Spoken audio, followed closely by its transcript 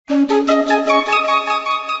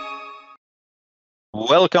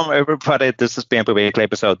Welcome, everybody. This is PnP Weekly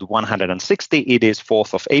episode 160. It is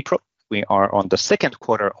 4th of April. We are on the second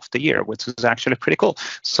quarter of the year, which is actually pretty cool.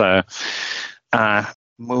 So,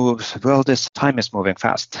 this time is moving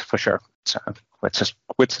fast for sure. So, which is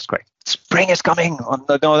great. Spring is coming on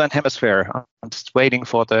the northern hemisphere. I'm just waiting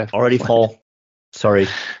for the already fall. Sorry.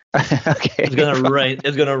 Okay. It's gonna rain.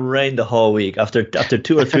 It's gonna rain the whole week. After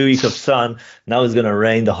 2 or 3 weeks of sun, now it's gonna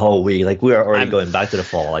rain the whole week. Like we are already going back to the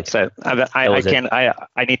fall. Like so,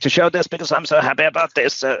 I need to show this because I'm so happy about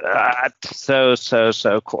this. So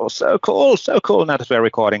cool, so cool. Now that we're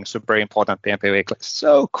recording, super important PnP Weekly.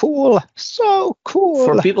 So cool.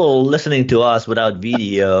 For people listening to us without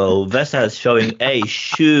video, Vesa is showing a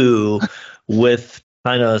shoe with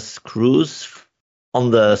kind of screws on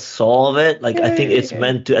the sole of it. Like, I think it's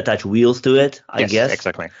meant to attach wheels to it, I guess. Yes,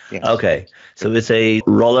 exactly. Yes. Okay. So it's a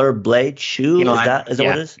roller blade shoe? Inline, is that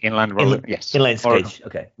what it is? Inline roller, yes. Inline skate,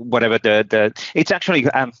 okay. Whatever it's actually,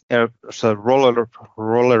 so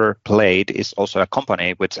roller blade is also a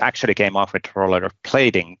company which actually came off with roller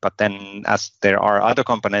blading, but then as there are other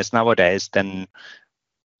companies nowadays, then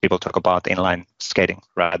people talk about inline skating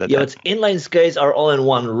rather than... It's inline skates are all in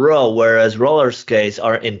one row, whereas roller skates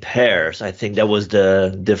are in pairs. I think that was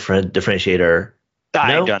the differentiator.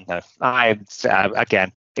 I don't know.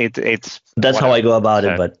 Again, it's... That's how I go about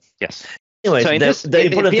it, but... Yes. Anyways, so the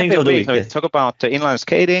important things of the week. We talk about inline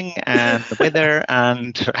skating and the weather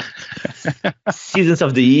and... seasons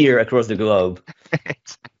of the year across the globe.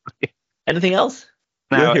 Exactly. Anything else?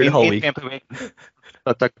 Now, here the whole week.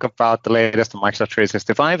 We'll talk about the latest on Microsoft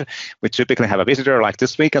 365. We typically have a visitor like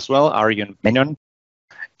this week as well. Arjun Menon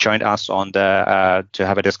joined us on the to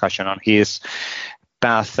have a discussion on his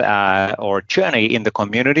path or journey in the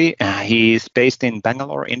community. He's based in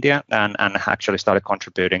Bangalore, India, and actually started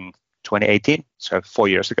contributing 2018, so 4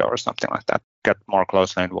 years ago or something like that. Got more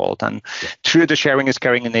closely involved, and through the Sharing is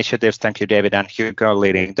Caring initiatives, thank you, David and Hugo,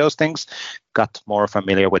 leading those things, got more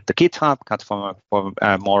familiar with the GitHub, got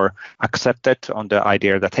more accepted on the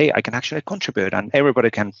idea that, hey, I can actually contribute, and everybody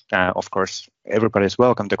can, of course, everybody's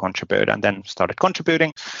welcome to contribute, and then started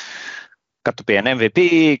contributing. Got to be an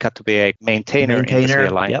MVP, got to be a maintainer in this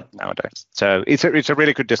real life nowadays. So it's a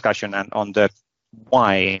really good discussion and on the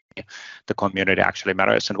why the community actually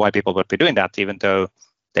matters and why people would be doing that, even though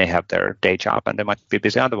they have their day job and they might be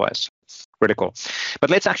busy otherwise. Really cool. But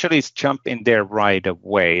let's actually jump in there right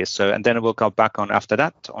away. So, and then we'll go back on after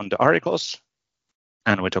that on the articles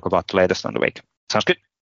and we'll talk about the latest on the week. Sounds good?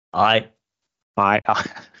 Aye.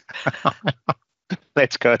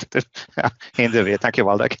 Let's go to the interview. Thank you,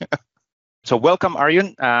 Waldek. So welcome,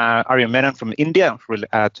 Arjun Menon from India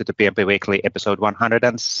to the PnP Weekly episode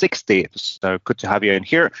 160. So good to have you in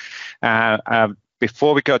here.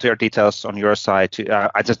 Before we go to your details on your side,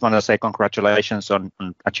 I just want to say congratulations on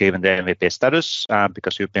achieving the MVP status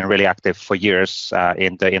because you've been really active for years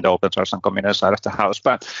in the open source and community side of the house.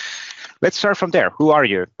 But let's start from there. Who are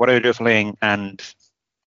you? What are you doing? And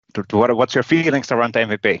what's your feelings around the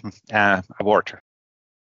MVP award?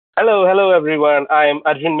 Hello, everyone. I am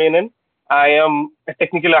Arjun Menon. I am a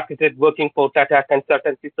technical architect working for Tata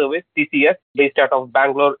Consultancy Service, TCS, based out of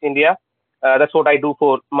Bangalore, India. That's what I do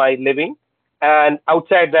for my living. And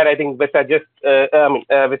outside that, I think Vesa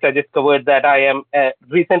just covered that I am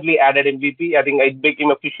recently added MVP. I think it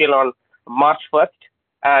became official on March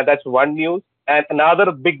 1st. That's one news. And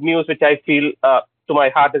another big news, which I feel to my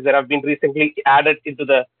heart, is that I've been recently added into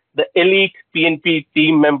the elite PnP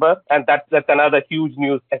team member. And that's another huge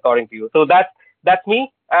news according to you. So that's me.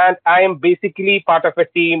 And I am basically part of a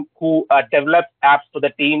team who develops apps for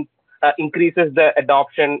the team, increases the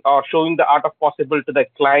adoption or showing the art of possible to the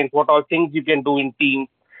client, what all things you can do in teams.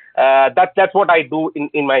 That's what I do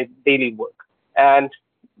in my daily work. And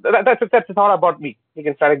that's all about me. You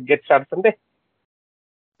can get started from there.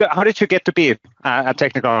 How did you get to be a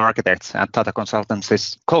technical architect at Tata Consultancy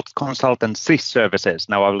Services?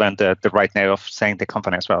 Now I've learned the right name of saying the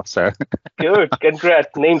company as well. So good,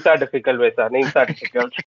 congrats. Names are difficult, Vesa. Names are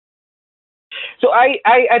difficult. So I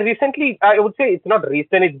recently, I would say it's not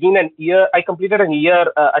recent. It's been an year. I completed a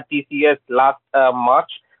year at TCS last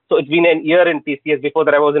March. So it's been an year in TCS. Before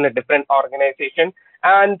that, I was in a different organization.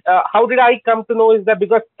 And how did I come to know is that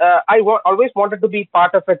because I always wanted to be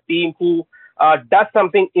part of a team who does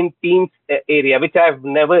something in teams area, which I've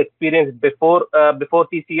never experienced before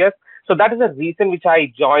TCS. So that is the reason which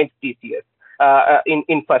I joined TCS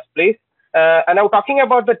in first place. And now talking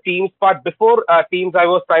about the Teams part, before Teams, I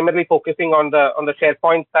was primarily focusing on the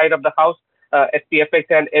SharePoint side of the house, SPFX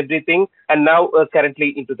and everything, and now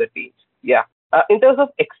currently into the Teams. Yeah. In terms of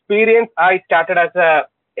experience, I started as a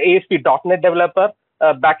ASP.NET developer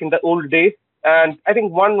back in the old days. And I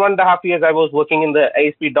think 1.5 years I was working in the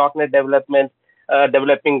ASP.NET development,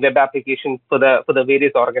 developing web applications for the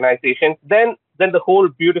various organizations. Then the whole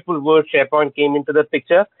beautiful word SharePoint came into the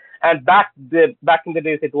picture. And back in the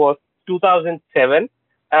days, it was 2007,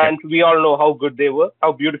 and we all know how good they were,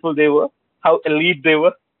 how beautiful they were, how elite they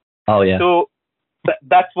were. Oh yeah. So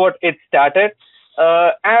that's what it started.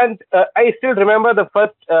 And I still remember the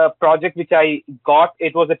first project which I got.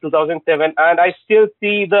 It was in 2007, and I still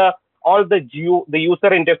see the user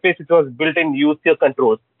interface which was built in user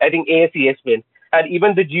controls. I think ASES win, and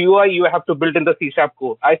even the GUI you have to build in the C#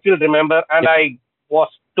 code. I still remember, and I was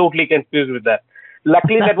totally confused with that.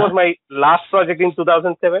 Luckily, that was my last project in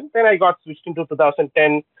 2007. Then I got switched into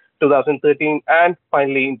 2010, 2013, and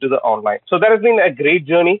finally into the online. So that has been a great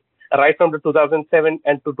journey right from the 2007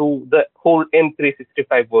 and to do the whole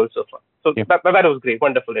M365 world so far. So that was great.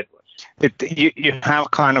 Wonderful it was. You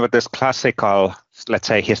have kind of this classical, let's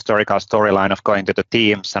say, historical storyline of going to the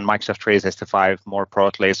Teams and Microsoft 365 more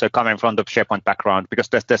broadly. So coming from the SharePoint background, because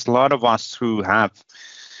there's a lot of us who have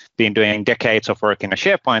been doing decades of work in a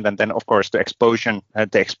SharePoint, and then of course the explosion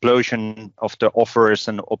of the offers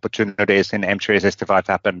and opportunities in M365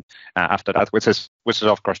 happened after that, which is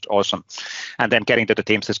of course awesome. And then getting to the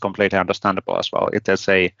Teams is completely understandable as well. There's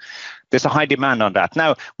a high demand on that.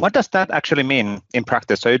 Now, what does that actually mean in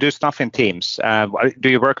practice? So you do stuff in Teams. Do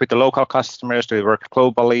you work with the local customers? Do you work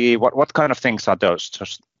globally? What kind of things are those?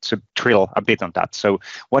 Just to drill a bit on that. So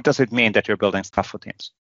what does it mean that you're building stuff for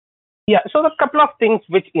Teams? Yeah, so a couple of things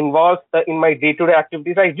which involves in my day-to-day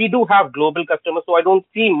activities. We do have global customers, so I don't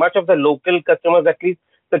see much of the local customers. At least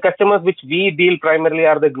the customers which we deal primarily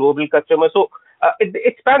are the global customers. So it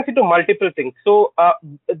expands into multiple things. So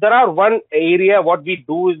there are one area what we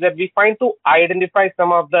do is that we find to identify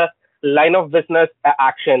some of the line of business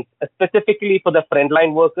actions, specifically for the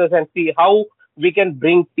frontline workers, and see how we can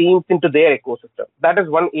bring Teams into their ecosystem. That is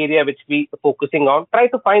one area which we are focusing on. Try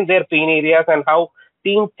to find their pain areas and how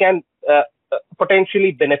Teams can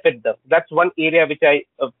potentially benefit them. That's one area which I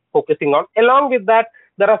focusing on. Along with that,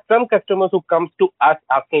 there are some customers who come to us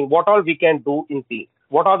asking what all we can do in Teams.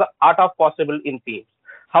 What are the art of possible in Teams?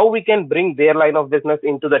 How we can bring their line of business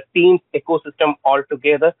into the Teams ecosystem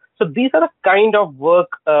altogether. So these are the kind of work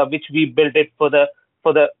which we build it for the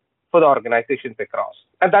organizations across.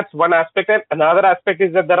 And that's one aspect. And another aspect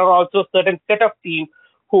is that there are also certain set of teams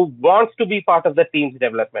who wants to be part of the Teams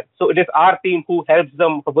development. So it is our team who helps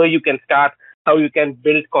them where you can start, how you can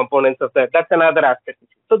build components of that. That's another aspect.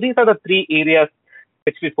 So these are the three areas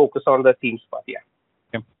which we focus on the Teams part. Yeah.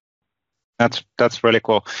 That's really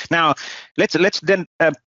cool. Now let's then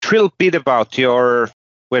drill a bit about your,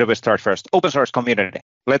 where do we start first? Open source community.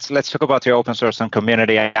 Let's talk about your open source and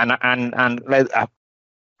community, and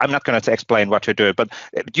I'm not going to explain what you do, but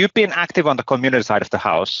you've been active on the community side of the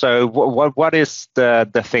house. So what is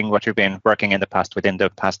the thing what you've been working in the past within the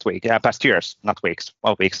past years, not weeks,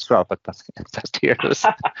 well, weeks as well, but past years.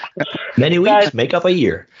 Many weeks make up a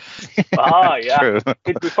year. Yeah. True.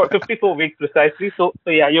 It's 54 weeks precisely. So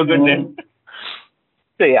yeah, you're good then.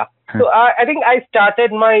 So yeah. So I think I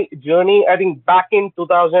started my journey, I think back in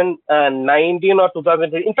 2019 or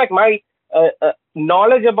 2020. In fact, my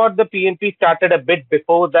knowledge about the PnP started a bit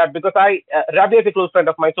before that, because Rabi is a close friend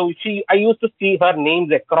of mine. So I used to see her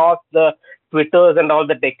names across the Twitters and all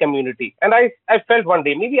the tech community. And I felt one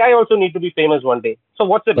day, maybe I also need to be famous one day. So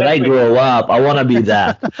what's the best way? When I grow up, I want to be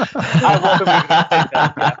that. I want to be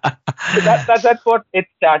that. Yeah. So that's what it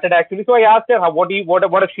started actually. So I asked her, what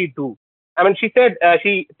does she do? I mean, she said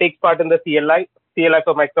she takes part in the CLI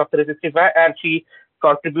for Microsoft 365, and she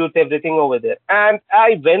contributes everything over there. And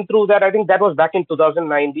I went through that. I think that was back in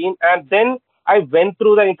 2019. And then I went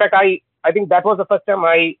through that. In fact, I think that was the first time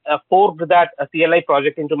I forked that CLI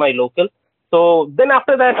project into my local. So then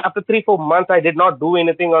after that, after 3-4 months, I did not do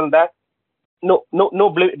anything on that. No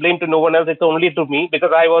blame to no one else. It's only to me,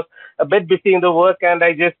 because I was a bit busy in the work and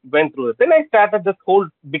I just went through it. Then I started, this whole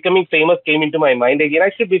becoming famous came into my mind again.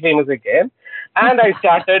 I should be famous again. And I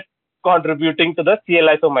started contributing to the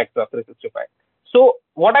CLI for Microsoft 365. So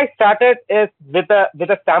what I started is with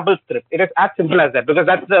a sample script. It is as simple as that, because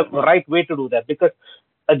that's the right way to do that. Because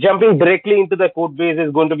jumping directly into the code base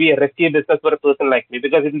is going to be a risky business for a person like me,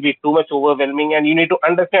 because it will be too much overwhelming and you need to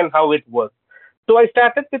understand how it works. So I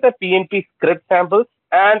started with a PnP script samples,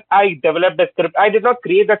 and I developed a script. I did not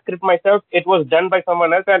create that script myself. It was done by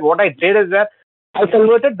someone else. And what I did is that I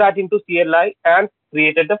converted that into CLI and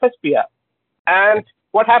created the first PR. And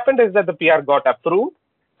what happened is that the PR got approved.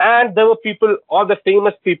 And there were people, all the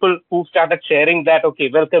famous people who started sharing that, okay,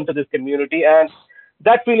 welcome to this community. And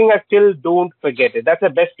that feeling, I still don't forget it. That's the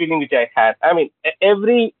best feeling which I had. I mean,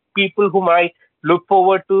 every people whom I look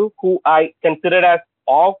forward to, who I considered as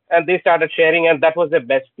off, and they started sharing, and that was the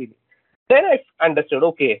best feeling. Then I understood,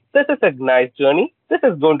 okay, this is a nice journey. This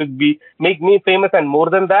is going to be make me famous, and more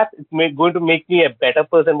than that, it's going to make me a better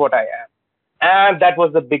person what I am. And that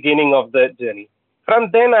was the beginning of the journey.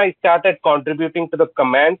 From then, I started contributing to the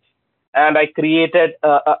commands, and I created,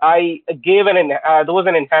 I gave there was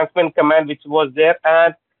an enhancement command which was there,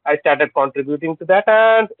 and I started contributing to that,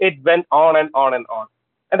 and it went on and on and on.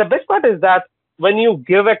 And the best part is that when you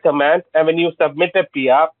give a command and when you submit a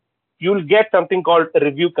PR, you'll get something called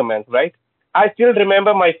review commands, right? I still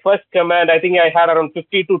remember my first command. I think I had around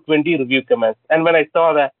 50 to 20 review commands. And when I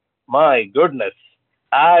saw that, my goodness,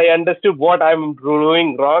 I understood what I'm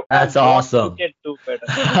doing wrong. That's and awesome. What I can do better.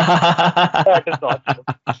 That is awesome.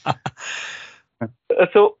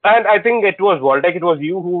 So, and I think it was Voltec, it was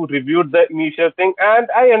you who reviewed the initial thing. And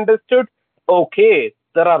I understood, okay,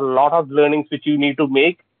 there are a lot of learnings which you need to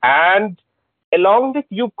make. And along with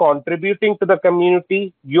you contributing to the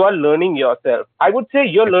community, you are learning yourself. I would say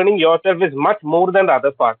you're learning yourself is much more than the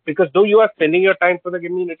other part, because though you are spending your time for the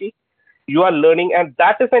community, you are learning, and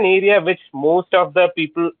that is an area which most of the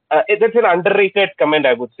people, it's an underrated comment,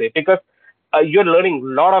 I would say, because you're learning a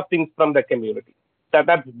lot of things from the community.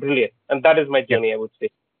 That's brilliant, and that is my journey, I would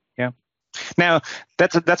say. Yeah. Now,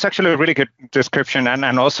 that's actually a really good description,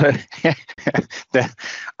 and also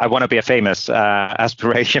I want to be a famous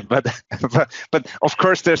aspiration, but of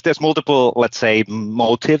course there's multiple, let's say,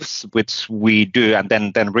 motives which we do, and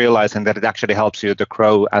then realizing that it actually helps you to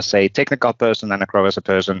grow as a technical person and grow as a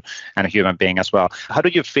person and a human being as well. How do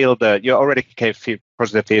you feel you already gave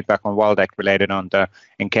positive feedback on Waldeck related on the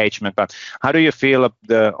engagement, but how do you feel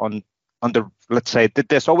on the, let's say,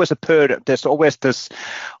 there's always this,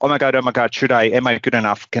 oh my God, am I good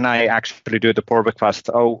enough? Can I actually do the pull request?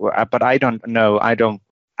 But I don't know,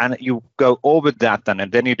 and you go over that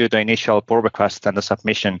and then you do the initial pull request and the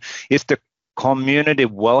submission. Is the community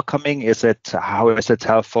welcoming? How is it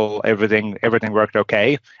helpful? Everything worked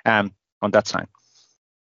okay on that side?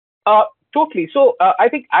 Totally. So I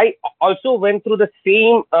think I also went through the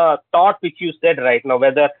same thought which you said right now,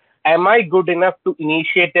 whether am I good enough to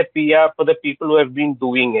initiate a PR for the people who have been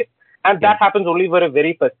doing it? And that happens only for a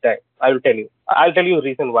very first time. I'll tell you the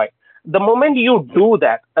reason why. The moment you do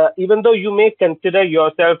that, even though you may consider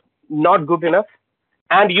yourself not good enough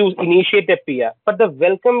and you initiate a PR, but the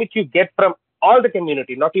welcome which you get from all the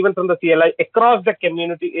community, not even from the CLI, across the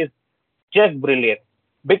community is just brilliant.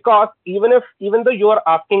 Because even though you are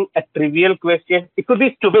asking a trivial question, it could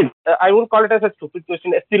be stupid. I won't call it as a stupid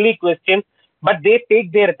question, a silly question, but they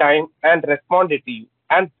take their time and respond it to you.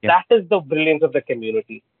 And that is the brilliance of the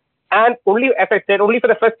community. And only, as I said, only for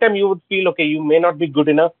the first time you would feel, okay, you may not be good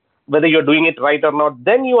enough, whether you're doing it right or not.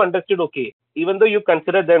 Then you understood, okay, even though you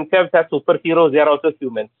consider themselves as superheroes, they are also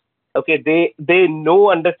humans. Okay, they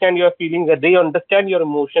understand your feelings, they understand your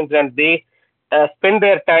emotions, and they spend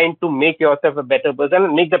their time to make yourself a better person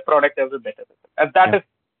and make the product as a better person. And that is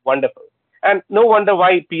wonderful. And no wonder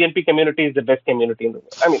why PnP community is the best community in the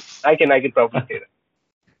world. I mean, I can proudly say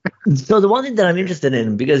that. So the one thing that I'm interested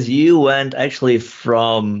in, because you went actually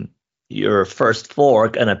from your first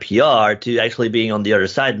fork and a PR to actually being on the other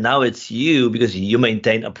side. Now it's you, because you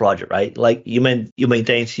maintain a project, right? Like you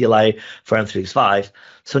maintain CLI for M365.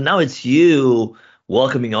 So now it's you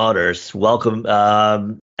welcoming others,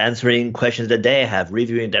 answering questions that they have,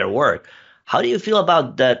 reviewing their work. How do you feel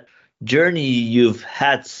about that journey you've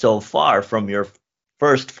had so far, from your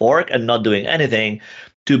first fork and not doing anything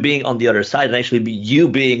to being on the other side and actually you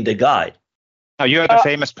being the guide? Oh, you're the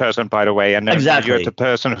famous person, by the way, and exactly. You're the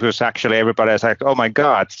person who's actually, everybody's like, oh my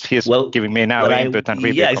God, he's giving me now input and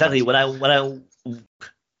review. Yeah, exactly. Comments.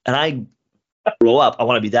 When I grow up, I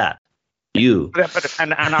want to be that. You.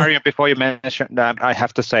 And Arjen, before you mention that, I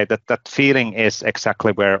have to say that feeling is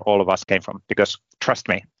exactly where all of us came from, because trust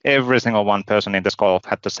me, every single one person in this call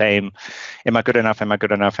had the same, am I good enough? Am I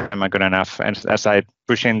good enough? Am I good enough? And as I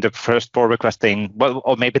push in the first pull request thing, well,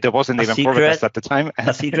 or maybe there wasn't even pull request at the time.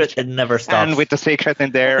 A secret, it never stops. And with the secret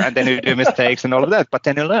in there, and then you do mistakes and all of that, but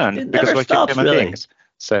then you learn. It because never stops, human really. beings.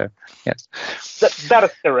 So, yes. That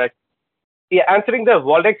is correct. Yeah, answering the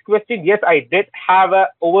Waldex question, yes, I did have an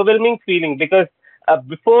overwhelming feeling, because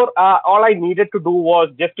before, all I needed to do was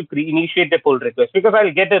just to initiate the pull request, because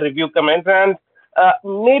I'll get a review comments, and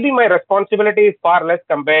maybe my responsibility is far less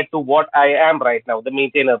compared to what I am right now, the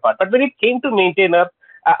maintainer part. But when it came to maintainer,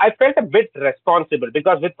 I felt a bit responsible,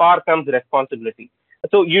 because with power comes responsibility.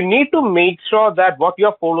 So you need to make sure that what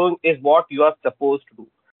you're following is what you are supposed to do.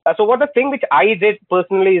 So what the thing which I did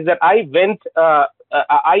personally is that I went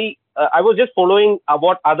I was just following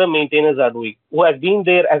what other maintainers are doing, who has been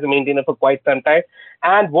there as a maintainer for quite some time,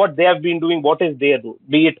 and what they have been doing, what is their do,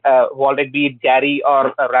 be it Waldeck, be it Gary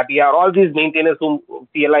or Rabia, or all these maintainers whom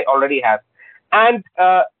CLI already has. And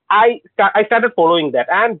I started following that,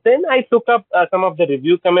 and then I took up some of the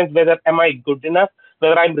review comments, whether am I good enough,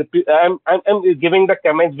 whether I'm giving the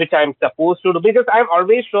comments which I'm supposed to do, because I'm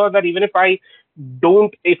always sure that even if I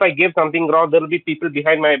give something wrong, there will be people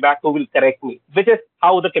behind my back who will correct me, which is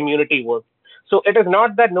how the community works. So it is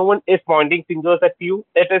not that no one is pointing fingers at you.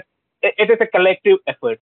 It is a collective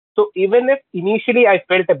effort. So even if initially I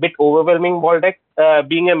felt a bit overwhelming, Waldeck,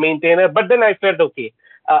 being a maintainer, but then I felt okay.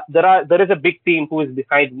 There is a big team who is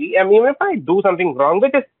behind me, and even if I do something wrong,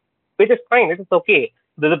 which is fine, it is okay.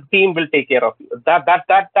 The team will take care of you.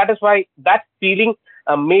 That is why that feeling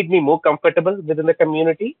made me more comfortable within the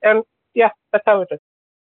community, and yeah, that's how it is.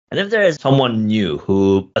 And if there is someone new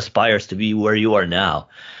who aspires to be where you are now,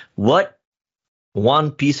 what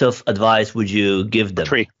one piece of advice would you give them?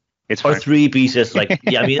 Three. It's or fine. 3 pieces. Like,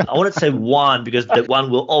 yeah, I mean, I wouldn't say 1 because the 1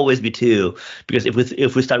 will always be 2. Because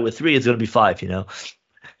if we start with 3, it's going to be 5. You know.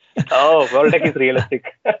 Oh, Waldeck is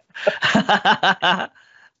realistic.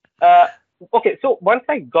 Okay, so once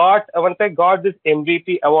I got this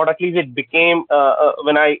MVP award, at least it became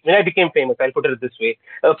when I became famous. I'll put it this way: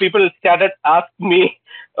 people started asking me,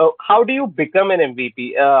 "How do you become an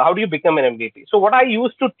MVP? How do you become an MVP?" So what I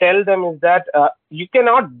used to tell them is that you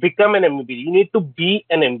cannot become an MVP. You need to be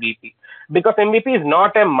an MVP, because MVP is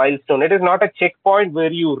not a milestone. It is not a checkpoint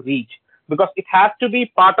where you reach, because it has to be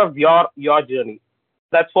part of your journey.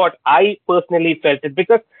 That's what I personally felt it,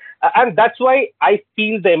 because and that's why I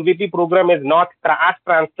feel the MVP program is not as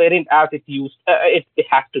transparent as it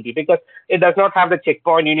has to be, because it does not have the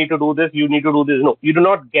checkpoint. You need to do this. You need to do this. No, you do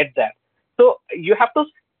not get that. So you have to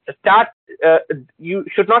start. You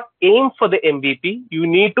should not aim for the MVP. You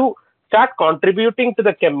need to start contributing to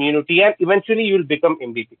the community, and eventually you will become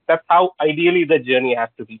MVP. That's how ideally the journey has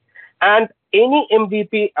to be. And any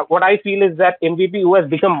MVP, what I feel is that MVP who has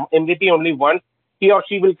become MVP only once, he or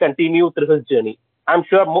she will continue through his journey. I'm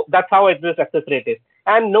sure that's how the success rate is.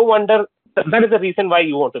 And no wonder that is the reason why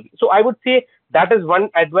you want to be. So I would say that is one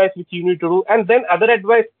advice which you need to do. And then other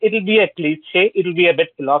advice, it will be a cliche. It will be a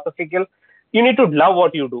bit philosophical. You need to love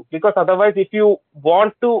what you do, because otherwise, if you're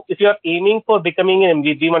aiming for becoming an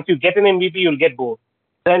MVP, once you get an MVP, you'll get bored.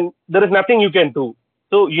 Then there is nothing you can do.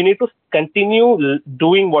 So you need to continue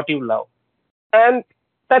doing what you love. And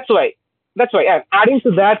that's why. And adding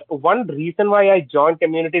to that, one reason why I joined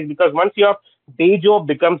community is because once your day job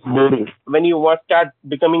becomes boring, when you start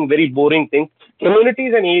becoming very boring things, community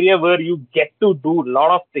is an area where you get to do a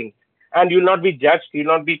lot of things, and you'll not be judged, you'll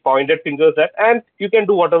not be pointed fingers at, and you can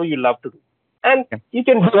do whatever you love to do. And you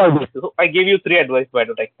can do all this. So I gave you 3 advice, by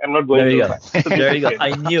the way. I'm not going there you to go. So there you go.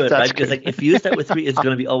 I knew it, right? Because like if you start with 3, it's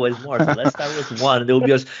going to be always more. So let's start with 1. There will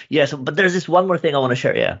be but there's this one more thing I want to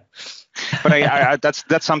share. Yeah. But I that's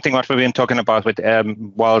something what we've been talking about with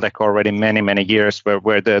Waldeck already many years,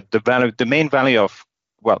 where the main value of,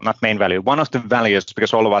 well, not main value, one of the values,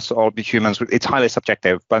 because all of us, all the humans, it's highly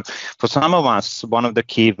subjective, but for some of us, one of the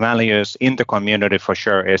key values in the community for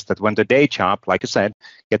sure is that when the day job, like you said,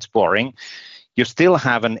 gets boring, you still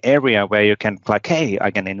have an area where you can, like, hey,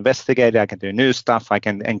 I can investigate, I can do new stuff, I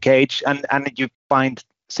can engage, and you find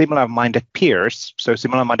similar-minded peers, so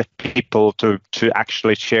similar-minded people to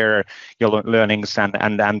actually share your learnings,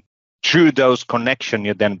 and through those connections,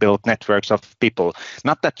 you then build networks of people.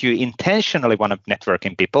 Not that you intentionally want to network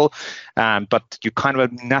in people, but you kind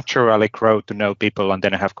of naturally grow to know people and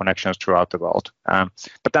then have connections throughout the world.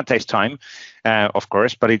 But that takes time, of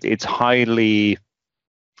course, but it's highly,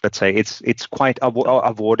 let's say, it's quite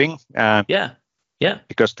rewarding. Yeah.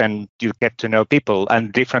 Because then you get to know people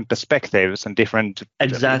and different perspectives and different,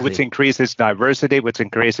 exactly, which increases diversity, which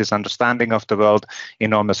increases understanding of the world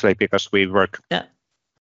enormously, because we work. Yeah.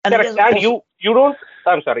 And you don't.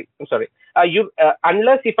 I'm sorry.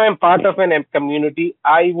 Unless if I'm part of an community,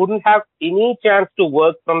 I wouldn't have any chance to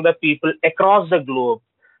work from the people across the globe.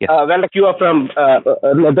 Yes. Well, like you are from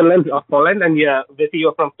Netherlands or Poland, and basically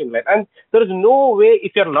you're from Finland. And there is no way,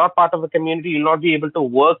 if you're not part of a community, you'll not be able to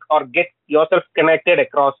work or get yourself connected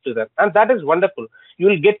across to them. And that is wonderful. You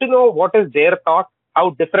will get to know what is their thoughts, how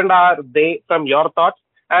different are they from your thoughts,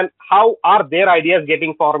 and how are their ideas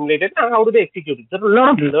getting formulated, and how do they execute it. There are a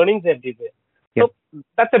lot of learnings everywhere. Yeah. So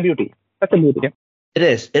that's a beauty. Yeah. It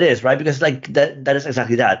is, right? Because like that is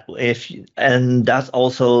exactly that. And that's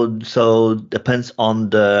also so depends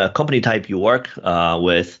on the company type you work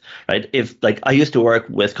with, right? If like I used to work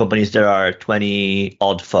with companies that are 20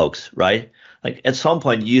 odd folks, right? Like at some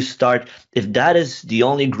point you start, if that is the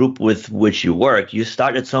only group with which you work, you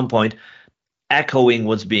start at some point echoing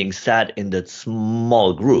what's being said in that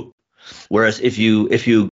small group. Whereas if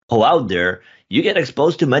you go out there, you get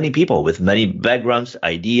exposed to many people with many backgrounds,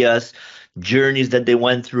 ideas, journeys that they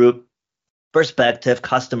went through, perspective,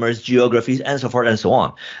 customers, geographies, and so forth and so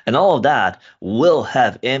on. And all of that will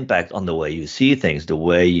have impact on the way you see things, the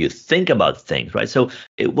way you think about things, right? So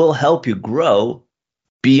it will help you grow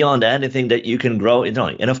beyond anything that you can grow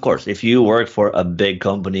internally. And of course, if you work for a big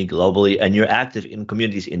company globally and you're active in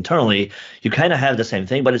communities internally, you kind of have the same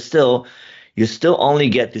thing, but it's still, you still only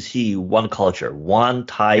get to see one culture, one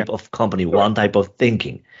type of company, one type of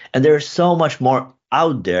thinking. And there's so much more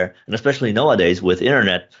out there, and especially nowadays with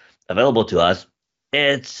internet available to us,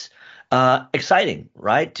 it's exciting,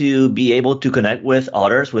 right? To be able to connect with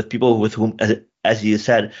others, with people with whom, as you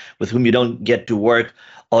said, with whom you don't get to work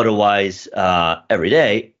otherwise every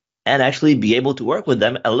day, and actually be able to work with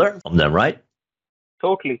them and learn from them, right?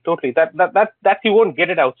 Totally. That you won't get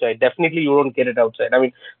it outside. Definitely, you won't get it outside. I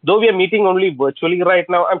mean, though we are meeting only virtually right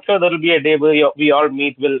now, I'm sure there will be a day where we all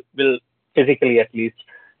meet, will physically at least.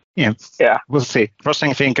 Yeah, we'll see.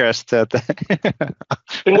 Crossing fingers that.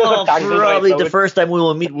 Well, probably the first time we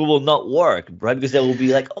will meet, we will not work, right? Because they will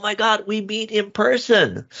be like, "Oh my God, we meet in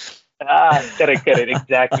person." Correct,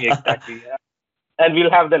 exactly. Yeah. And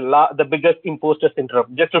we'll have the biggest imposter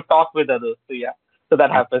syndrome just to talk with others. So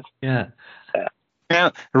that happens. Yeah.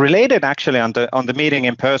 Now, related actually on the meeting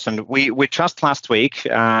in person, we just last week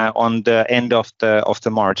on the end of the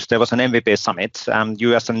March, there was an MVP summit.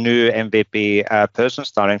 You as a new MVP person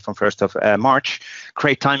starting from 1st of March,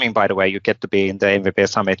 great timing, by the way, you get to be in the MVP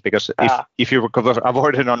summit, because if you were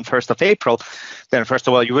awarded on 1st of April, then first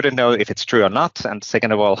of all, you wouldn't know if it's true or not. And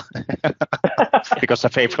second of all, because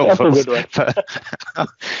of April. That's a good one.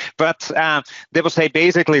 But they will say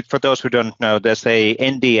basically, for those who don't know, there's a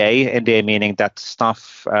NDA meaning that stuff,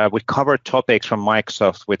 we cover topics from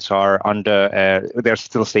Microsoft which are they're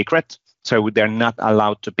still secret, so they're not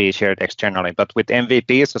allowed to be shared externally. But with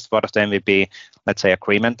MVPs, as part of the MVP, let's say,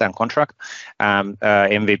 agreement and contract,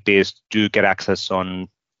 MVPs do get access on.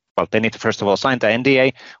 Well, they need to first of all sign the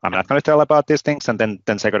NDA. I'm not going to tell about these things, and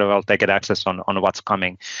then second of all, they get access on what's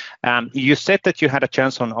coming. You said that you had a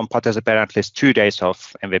chance on participating at least 2 days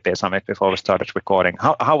of MVP Summit before we started recording.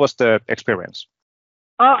 How was the experience?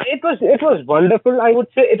 It was wonderful. I would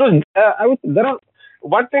say it was.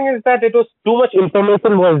 One thing is that it was too much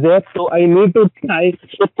information was there, so I need to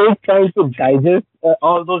take time to digest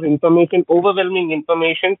all those information, overwhelming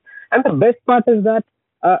information. And the best part is that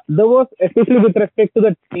there was, especially with respect to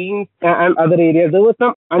the teams and other areas, there were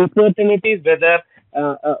some uncertainties whether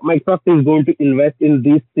Microsoft is going to invest in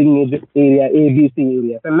this area, ABC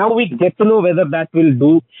areas. And now we get to know whether that will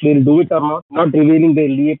do it or not. Not revealing the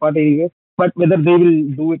LDA part areas, but whether they will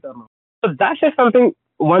do it or not. So that is something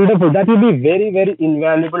wonderful. That will be very, very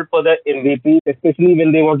invaluable for the MVP, especially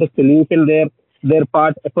when they want to solution their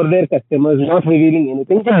part for their customers, not revealing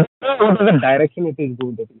anything. But what is the direction it is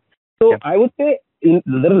going to be? So I would say there is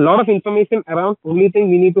a lot of information around. Only thing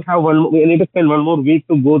we need to spend one more week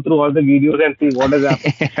to go through all the videos and see what is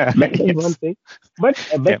happening. That is one thing. But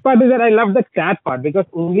the best part is that I love the chat part, because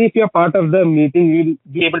only if you're part of the meeting, you'll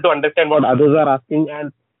be able to understand what others are asking,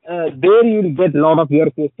 and there you'll get a lot of your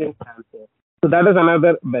questions answered. So that is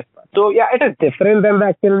another best part. So yeah, it is different than the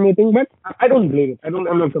actual meeting, but I don't blame it. I'm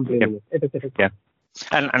not complaining it. It is. Yeah.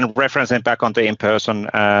 And referencing back on the in-person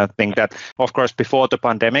thing, that of course before the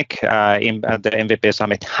pandemic, the MVP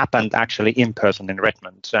Summit happened actually in person in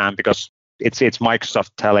Redmond, because it's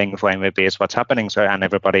Microsoft telling for MVPs what's happening. So, and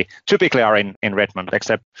everybody typically are in Redmond,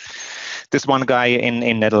 except this one guy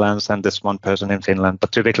in Netherlands and this one person in Finland.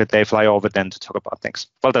 But typically they fly over then to talk about things.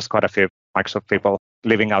 Well, there's quite a few Microsoft people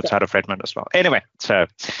living outside of Redmond as well. Anyway, so.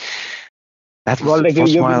 That was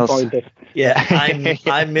Yeah,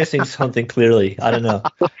 I'm missing something clearly. I don't know.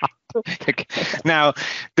 Now,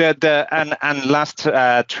 last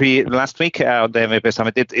week the MVP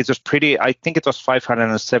Summit, it was pretty. I think it was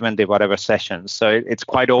 570 whatever sessions. So it's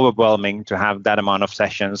quite overwhelming to have that amount of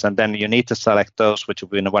sessions, and then you need to select those which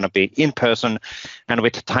we want to be in person, and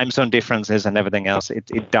with time zone differences and everything else,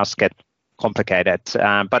 it does get complicated.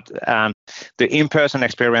 But the in-person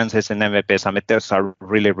experiences in MVP Summit, those are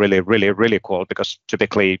really, really, really, really cool, because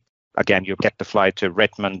typically, again, you get to fly to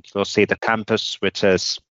Redmond, you'll see the campus, which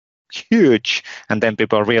is huge, and then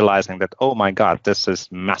people are realizing that, oh my God, this is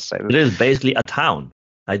massive. It is basically a town.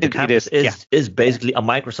 Like the campus is basically a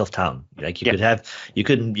Microsoft town. Like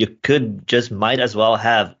you could just might as well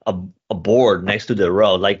have a board next to the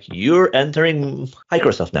road. Like you're entering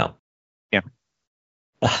Microsoft now. Yeah.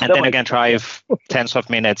 And then again, drive tens of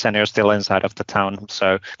minutes and you're still inside of the town.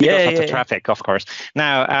 So because of the traffic, of course.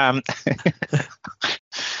 Now,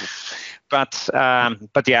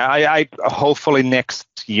 but yeah, I hopefully next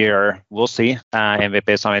year we'll see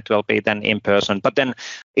MVP Summit will be then in person. But then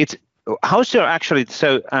how's your actually?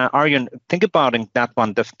 So Arjun, think about that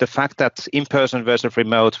one. The fact that in person versus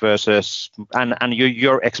remote versus and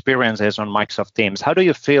your experiences on Microsoft Teams. How do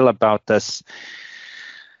you feel about this?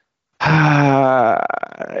 How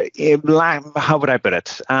would I put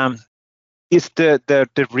it? Is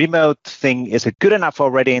the remote thing, is it good enough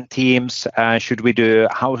already in Teams? Should we do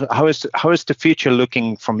how is the future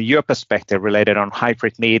looking from your perspective related on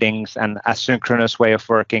hybrid meetings and asynchronous way of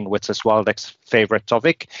working, which is Waldek's favorite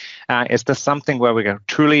topic? Is this something where we are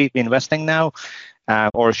truly investing now,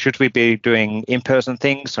 or should we be doing in-person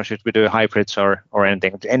things, or should we do hybrids or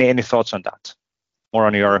anything? Any thoughts on that, or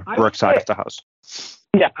on your work side of the house?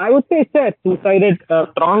 Yeah, I would say it's a two-sided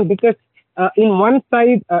prong because in one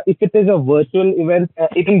side, if it is a virtual event,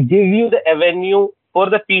 it will give you the avenue for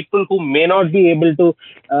the people who may not be able to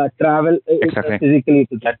travel physically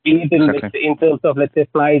to that, be it in terms of, let's say,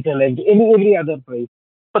 flights and every other price.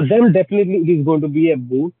 For them, definitely it is going to be a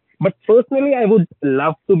boost. But personally, I would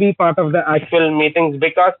love to be part of the actual meetings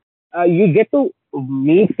because you get to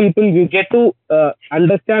meet people, you get to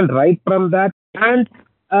understand right from that, and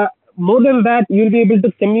more than that, you'll be able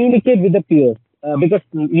to communicate with the peers because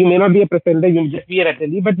you may not be a presenter, you'll just be an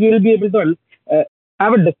attendee, but you'll be able to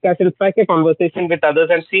have a discussion, strike a conversation with others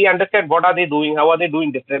and understand what are they doing, how are they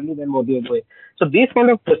doing differently than what they're doing. So these kind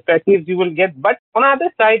of perspectives you will get. But on the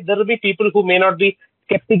other side, there will be people who may not be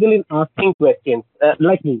skeptical in asking questions,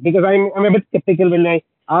 like me, because I'm a bit skeptical when I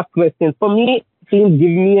ask questions. For me, Teams give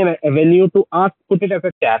me an avenue to ask, put it as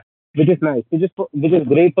a chat, which is nice, which is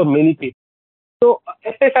great for many people. So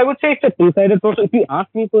I would say it's a two-sided process. If you ask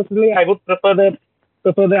me personally, I would prefer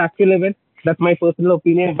the actual event. That's my personal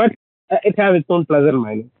opinion. But it has its own plus and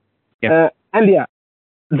minus. Yeah. And yeah,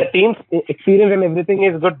 the Team's experience and everything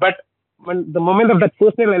is good, but when the moment of that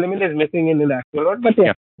personal element is missing in the actual one. But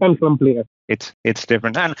yeah, comes from players. It's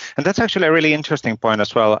different, and that's actually a really interesting point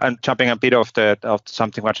as well. And jumping a bit of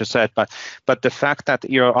something what you said, but the fact that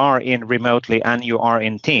you are in remotely and you are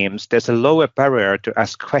in Teams, there's a lower barrier to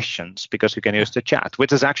ask questions because you can use the chat,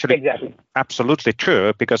 which is actually absolutely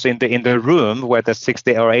true. Because in the room where there's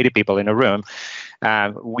 60 or 80 people in a room,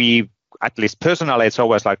 we. At least personally, it's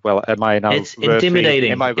always like, well, am I now it's worthy?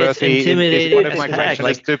 Intimidating. Am I worthy? It's intimidating. What if my question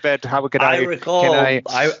is stupid? How could I recall?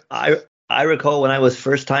 I recall when I was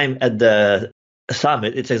first time at the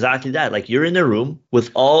summit. It's exactly that. Like you're in a room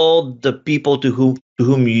with all the people to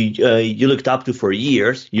whom you looked up to for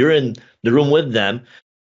years. You're in the room with them,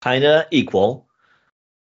 kind of equal,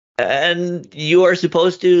 and you are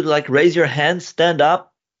supposed to like raise your hand, stand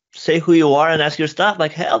up, say who you are, and ask your stuff.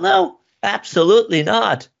 Like hell no, absolutely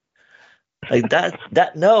not. Like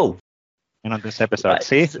that no. And on this episode, right.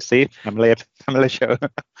 see, family show.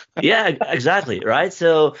 Yeah, exactly, right.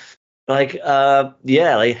 So, like,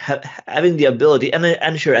 having the ability,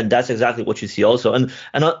 and sure, and that's exactly what you see also, and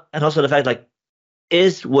also the fact, like,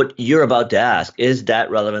 is what you're about to ask, is that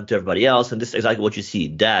relevant to everybody else? And this is exactly what you see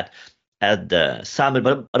that at the summit,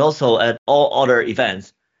 but also at all other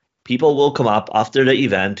events. People will come up after the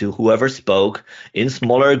event to whoever spoke in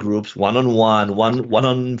smaller groups, one-on-one, one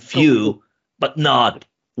on few. But not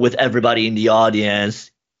with everybody in the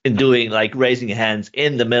audience and doing like raising hands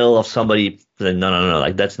in the middle of somebody. No.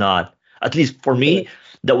 Like that's not, at least for me,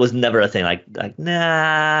 that was never a thing. Like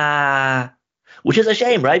nah, which is a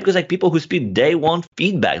shame, right? Because like people who speak, they want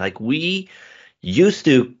feedback. Like we used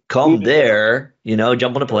to come there,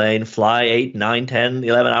 jump on a plane, fly 8, 9, 10,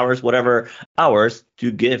 11 hours, whatever hours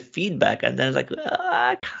to give feedback. And then it's like,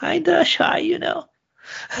 kind of shy,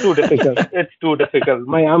 Too difficult. It's too difficult.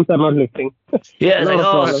 My arms are not lifting. Yeah,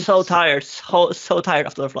 it's so tired, so tired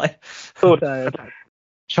after the flight. So tired.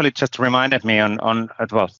 Actually, just reminded me on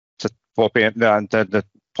just for the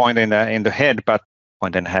point in the head, but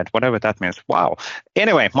point in the head, whatever that means. Wow.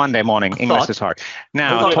 Anyway, Monday morning, English is hard.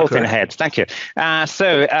 Now, thought in the head. Thank you.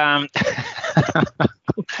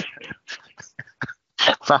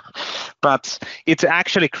 But it's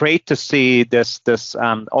actually great to see this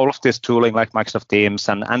all of this tooling like Microsoft Teams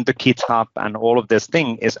and the GitHub and all of this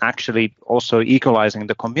thing is actually also equalizing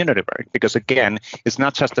the community work, because again, it's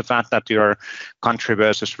not just the fact that your country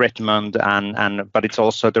versus Redmond but it's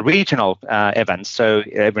also the regional events. So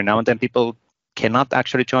every now and then people cannot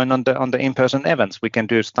actually join on the in-person events. We can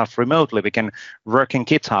do stuff remotely. We can work in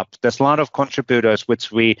GitHub. There's a lot of contributors which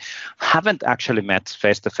we haven't actually met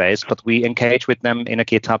face to face, but we engage with them in a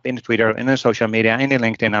GitHub, in Twitter, in a social media, in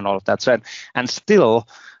LinkedIn, and all of that. So, and still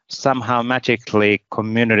somehow magically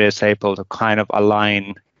community is able to kind of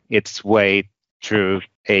align its way through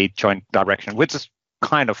a joint direction, which is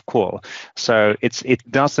kind of cool. So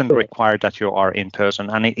it doesn't require that you are in person,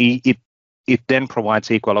 and it then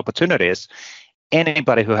provides equal opportunities.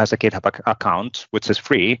 Anybody who has a GitHub account, which is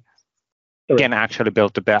free, can actually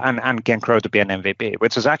build and can grow to be an MVP,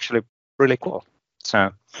 which is actually really cool.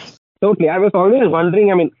 So totally. I was always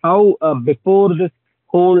wondering, I mean, how before this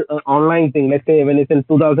whole online thing, let's say when it's in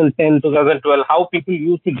 2010, 2012, how people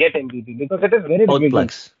used to get MVP, because it is very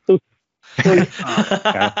difficult. No.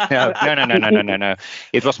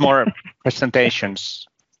 It was more presentations,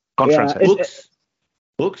 conferences.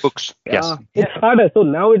 Books. Yes. It's harder. So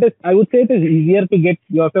now it is, I would say it is easier to get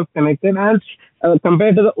yourself connected. And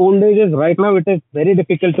compared to the old ages, right now it is very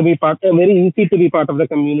difficult to be very easy to be part of the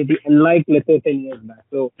community, unlike, let's say, 10 years back.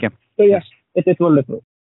 So yes, it is wonderful.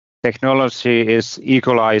 Technology is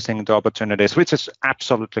equalizing the opportunities, which is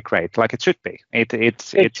absolutely great, like it should be.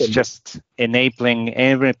 It's just enabling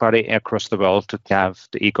everybody across the world to have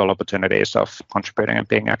the equal opportunities of contributing and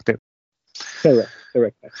being active. Correct.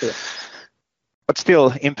 But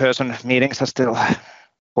still, in-person meetings are still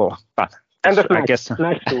cool. But and the snacks, I guess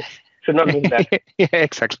snacks too. Should not miss that. Yeah,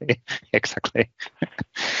 exactly.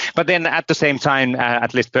 But then at the same time,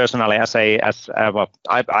 at least personally, I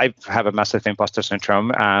have a massive imposter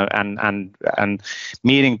syndrome, and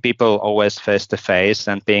meeting people always face to face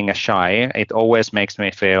and being a shy, it always makes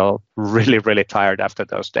me feel really, really tired after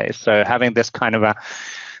those days. So having this kind of a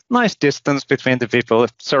nice distance between the people.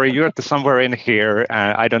 Sorry, you're somewhere in here.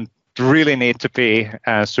 I don't really need to be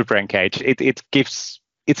super engaged. It's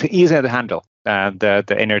easier to handle.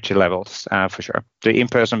 The energy levels for sure. The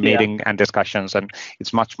in-person meeting and discussions, and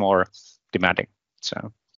it's much more demanding.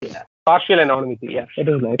 So partial anonymity. Yeah, it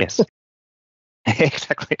is nice. Yes.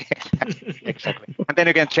 Exactly. And then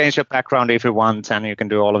you can change your background if you want, and you can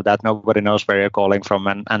do all of that. Nobody knows where you're calling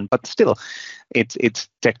from, but still, it's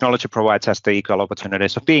technology provides us the equal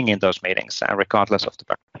opportunities of being in those meetings, regardless of the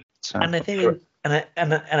background. So, and I think, I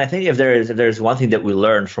think if there's one thing that we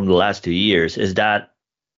learned from the last 2 years is that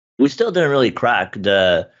we still didn't really crack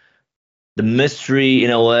the mystery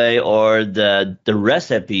in a way, or the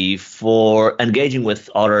recipe for engaging with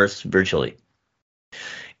others virtually.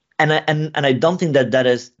 And I don't think that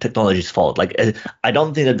is technology's fault. Like, I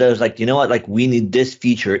don't think that there's like, we need this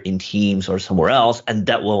feature in Teams or somewhere else, and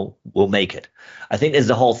that will make it. I think it's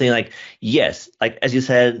the whole thing. Like, yes, like as you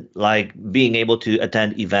said, like being able to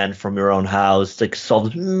attend event from your own house, like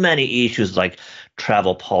solves many issues like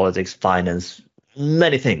travel, politics, finance,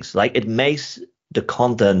 many things. Like, it makes the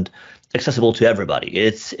content accessible to everybody.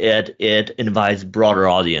 It invites broader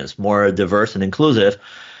audience, more diverse and inclusive.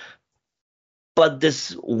 But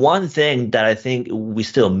this one thing that I think we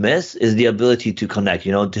still miss is the ability to connect,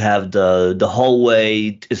 to have the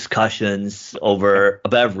hallway discussions over a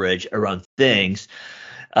beverage around things,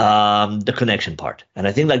 the connection part. And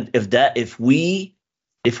I think like if we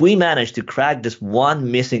manage to crack this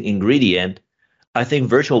one missing ingredient, I think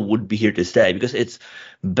virtual would be here to stay, because it's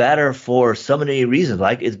better for so many reasons.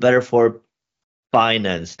 Like, it's better for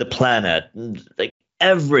finance, the planet, like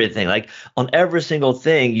everything. Like, on every single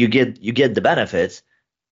thing you get the benefits,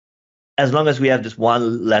 as long as we have this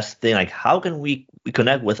one less thing. Like, how can we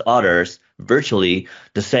connect with others virtually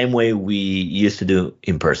the same way we used to do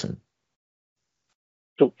in person?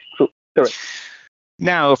 True. Correct.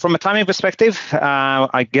 Now, from a timing perspective,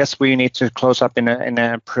 I guess we need to close up in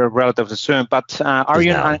a relatively soon. But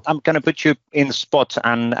Arjun, I'm going to put you in the spot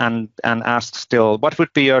and ask still, what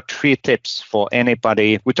would be your 3 tips for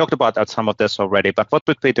anybody? We talked about some of this already, but what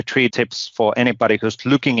would be the 3 tips for anybody who's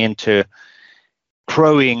looking into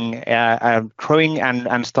growing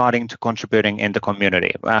and starting to contributing in the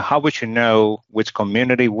community? How would you know which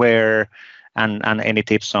community, where, and any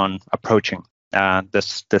tips on approaching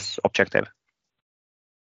this objective?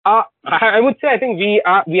 I would say I think we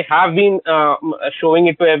have been showing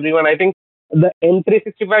it to everyone. I think the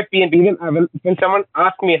M365 PnP, even when someone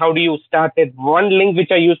asks me how do you start it, one link which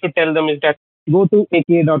I used to tell them is that go to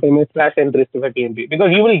aka.ms/M365 PnP,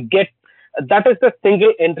 because you will get, that is the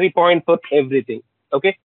single entry point for everything.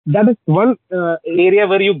 Okay, that is one area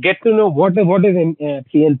where you get to know what is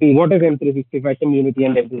PnP, what is M365 community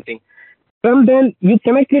and everything. From then you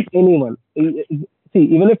connect with anyone. See,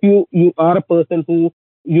 even if you are a person who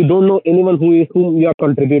you don't know anyone whom you are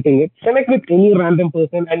contributing it, connect with any random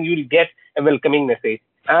person and you'll get a welcoming message.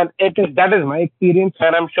 And that is my experience,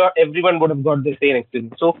 and I'm sure everyone would have got the same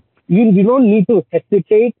experience. So you don't need to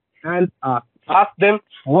hesitate and ask them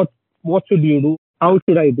what should you do, how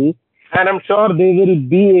should I do, and I'm sure they will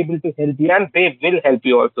be able to help you, and they will help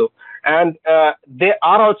you also. And there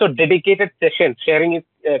are also dedicated sessions sharing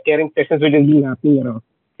caring sessions which has been happening around.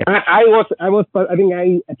 And I think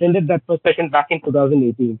I attended that first session back in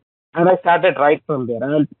 2018, and I started right from there.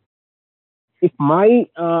 And if my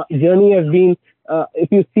journey has been,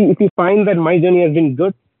 if you find that my journey has been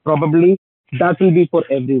good, probably that will be for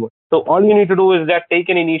everyone. So all you need to do is that take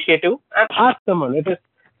an initiative and ask someone.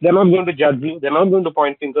 They're not going to judge you. They're not going to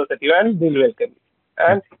point fingers at you, and they'll welcome you.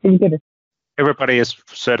 And you'll get it. Everybody is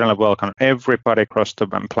certainly welcome. Everybody across the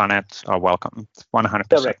planet are welcome. 100%.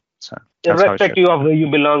 Correct. So irrespective of where you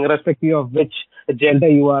belong, irrespective of which gender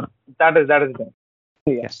you are, that is there.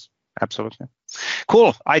 Yeah. Yes, absolutely.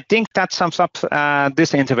 Cool. I think that sums up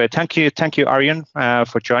this interview. Thank you, Arjun,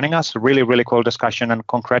 for joining us. Really, really cool discussion, and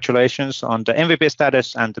congratulations on the MVP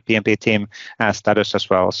status and the PnP team status as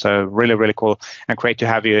well. So really, really cool, and great to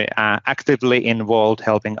have you actively involved,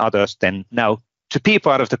 helping others then now to be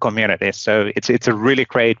part of the community. So it's a really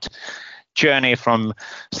great journey from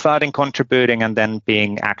starting contributing and then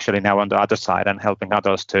being actually now on the other side and helping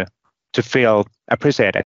others to feel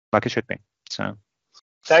appreciated like it should be. So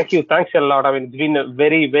thanks a lot. I mean, it's been a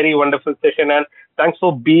very, very wonderful session, and thanks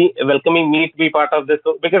for welcoming me to be part of this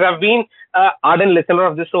show, because I've been an ardent listener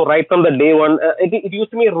of this show right from the day one. It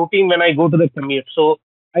used to be a routine when I go to the commute, so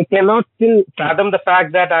I cannot still fathom the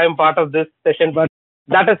fact that I am part of this session, but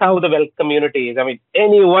that is how the community is. I mean,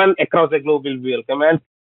 anyone across the globe will be welcome, and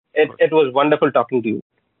it was wonderful talking to you.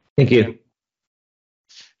 Thank you.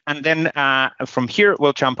 And then from here,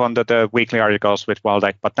 we'll jump on the weekly articles with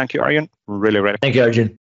Waldeck. But thank you, Arjun. Really, really. Thank you,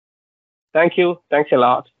 Arjun. Thank you. Thanks a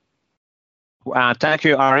lot. Thank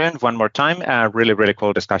you, Arjun, one more time. Really, really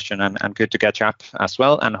cool discussion, and good to catch up as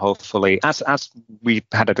well. And hopefully, as we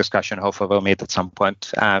had a discussion, hopefully we'll meet at some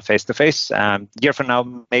point face to face. Year from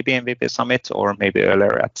now, maybe MVP Summit, or maybe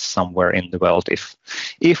earlier at somewhere in the world,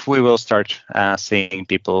 if we will start seeing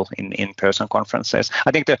people in person conferences.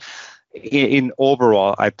 I think in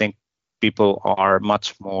overall, I think people are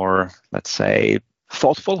much more, let's say,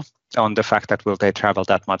 thoughtful on the fact that will they travel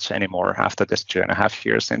that much anymore after this 2.5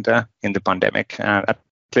 years in the pandemic. At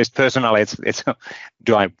least personally, it's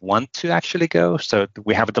do I want to actually go? So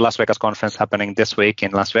we have the Las Vegas conference happening this week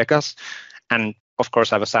in Las Vegas, and of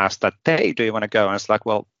course I was asked that, hey, do you want to go? And it's like,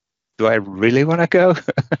 well, do I really want to go?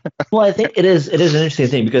 Well, I think it is an interesting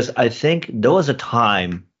thing, because I think there was a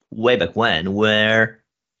time way back when where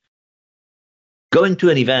going to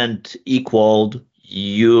an event equaled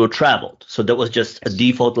you traveled. So that was just a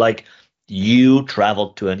default, like you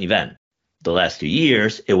traveled to an event. The last 2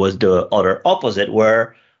 years, it was the other opposite,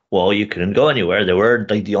 where, well, you couldn't go anywhere. There were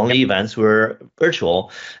like the only events were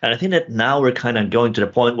virtual. And I think that now we're kind of going to the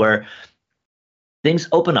point where things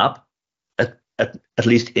open up, at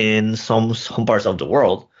least in some parts of the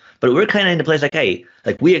world. But we're kind of in the place like, hey,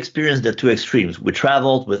 like we experienced the two extremes. We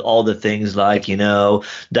traveled with all the things like, the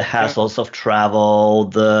hassles of travel,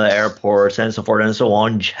 the airports and so forth and so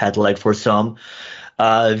on, had like for some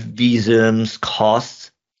visums,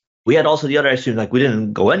 costs. We had also the other extreme, like we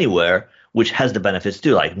didn't go anywhere, which has the benefits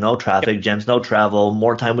too, like no traffic jams, no travel,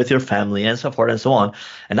 more time with your family and so forth and so on.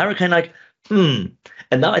 And now we're kind of like,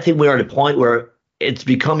 And now I think we're at a point where it's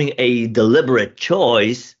becoming a deliberate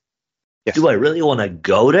choice. Yes. Do I really want to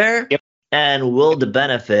go there? Yep. And will the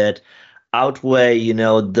benefit outweigh,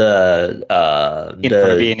 the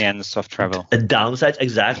inconvenience of travel? The downsides,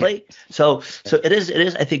 exactly. So it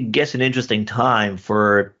is. I think gets an interesting time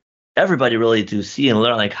for everybody really to see and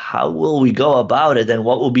learn, like, how will we go about it, and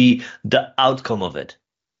what will be the outcome of it?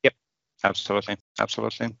 Absolutely.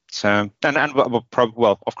 So, and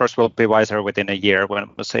well, of course, we'll be wiser within a year when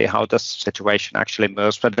we'll see how the situation actually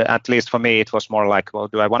moves. But at least for me, it was more like, well,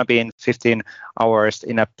 do I want to be in 15 hours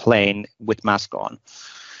in a plane with mask on?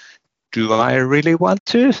 Do I really want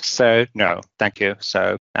to? So no, thank you.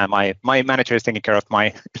 So my manager is taking care of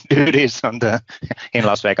my duties in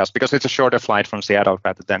Las Vegas, because it's a shorter flight from Seattle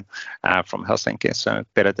rather than from Helsinki. So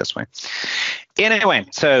better this way. Anyway,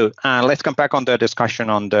 so let's come back on the discussion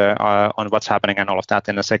on what's happening and all of that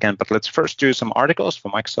in a second. But let's first do some articles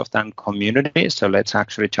for Microsoft and community. So let's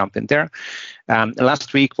actually jump in there.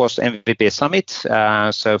 Last week was MVP Summit.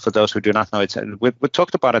 So for those who do not know, we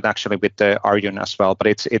talked about it actually with the Arjun as well. But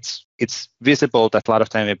it's visible that a lot of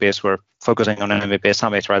the MVPs were focusing on an MVP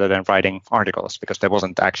Summit rather than writing articles, because there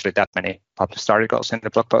wasn't actually that many published articles in the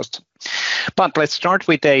blog post. But let's start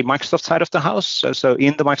with the Microsoft side of the house. So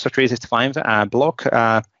in the Microsoft 365 blog,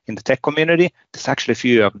 in the tech community, there's actually a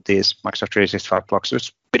few of these Microsoft 365 blogs. So it's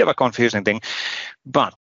a bit of a confusing thing.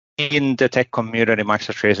 But in the tech community,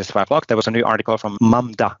 Microsoft 365 blog, there was a new article from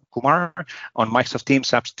Mamda Kumar on Microsoft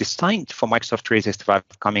Teams apps designed for Microsoft 365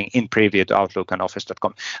 coming in preview to Outlook and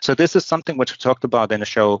Office.com. So this is something which we talked about in the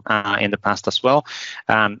show in the past as well.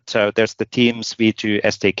 So there's the Teams V2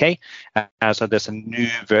 SDK. So there's a new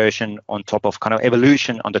version on top of kind of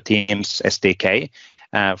evolution on the Teams SDK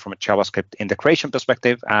from a JavaScript integration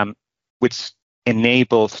perspective, which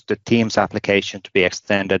enables the Teams application to be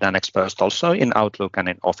extended and exposed also in Outlook and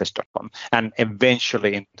in Office.com, and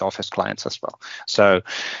eventually in the Office clients as well. So,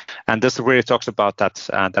 and this really talks about that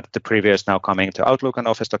the preview is now coming to Outlook and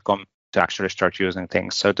Office.com to actually start using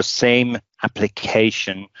things. So the same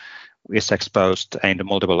application is exposed in the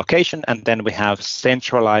multiple location, and then we have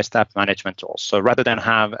centralized app management tools. So rather than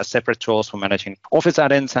have a separate tools for managing Office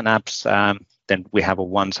add-ins and apps, then we have a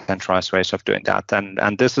one centralized ways of doing that.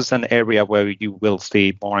 And this is an area where you will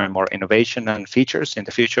see more and more innovation and features in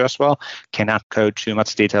the future as well. Cannot go too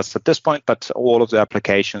much details at this point, but all of the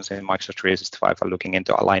applications in Microsoft 365 are looking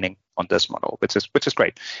into aligning on this model, which is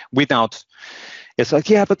great. Without, it's like,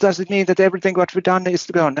 yeah, but does it mean that everything what we've done is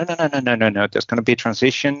to go? No. There's going to be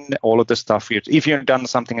transition. All of the stuff, if you've done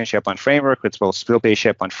something in SharePoint framework, it will still be a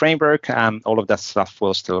SharePoint framework. All of that stuff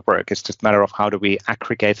will still work. It's just a matter of how do we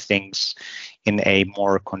aggregate things in a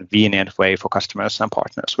more convenient way for customers and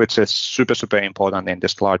partners, which is super, super important in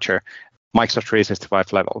this larger Microsoft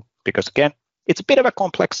 365 level. Because again, it's a bit of a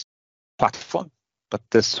complex platform, but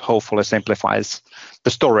this hopefully simplifies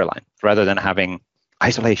the storyline rather than having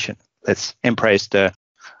isolation. Let's embrace the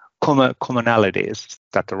commonality. Is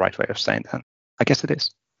that the right way of saying that? I guess it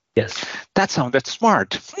is. Yes. That sounded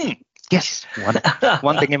smart. Yes.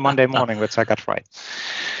 One thing in Monday morning, which I got right.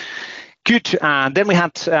 Good. Then we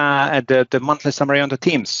had the monthly summary on the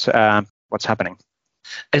Teams. What's happening?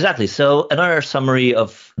 Exactly. So another summary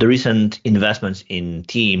of the recent investments in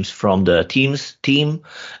Teams from the Teams team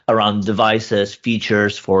around devices,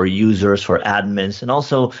 features for users, for admins, and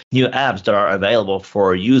also new apps that are available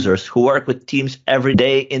for users who work with Teams every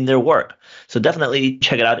day in their work. So definitely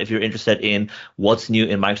check it out if you're interested in what's new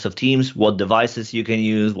in Microsoft Teams, what devices you can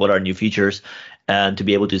use, what are new features, and to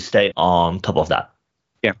be able to stay on top of that.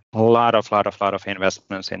 Yeah, a lot of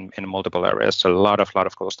investments in multiple areas. So a lot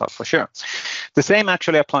of cool stuff for sure. The same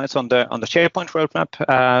actually applies on the SharePoint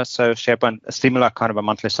roadmap. So SharePoint, a similar kind of a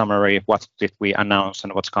monthly summary. What did we announce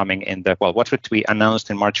and what's coming in what did we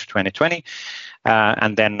announce in March 2020,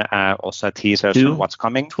 and then also teasers on what's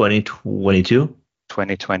coming. 2022.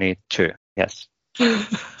 2022. Yes.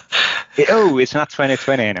 It's not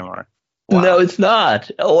 2020 anymore. Wow. No, it's not.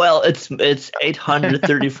 Well, it's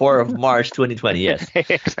 834 of March 2020. Yes.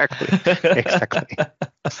 Exactly.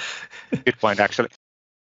 Good point, actually.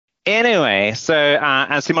 Anyway, so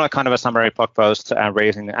a similar kind of a summary blog post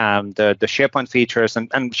raising the SharePoint features, and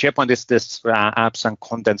SharePoint is this apps and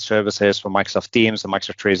content services for Microsoft Teams and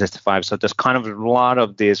Microsoft 365. So there's kind of a lot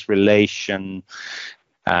of these relation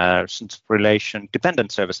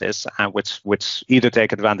dependent services, which either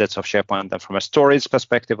take advantage of SharePoint from a storage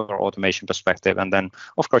perspective or automation perspective, and then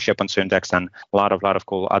of course SharePoint Syntax and a lot of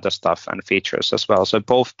cool other stuff and features as well. So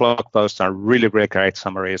both blog posts are really great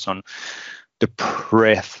summaries on the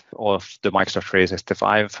breadth of the Microsoft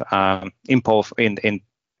 365 in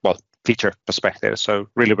feature perspective. So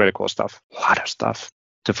really cool stuff. A lot of stuff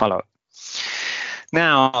to follow.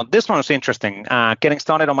 Now, this one was interesting. Getting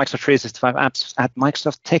started on Microsoft 365 apps at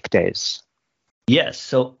Microsoft Tech Days. Yes.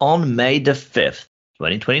 So on May the 5th,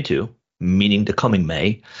 2022, meaning the coming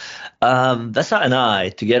May, Vesa and I,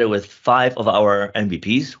 together with 5 of our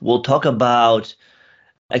MVPs, will talk about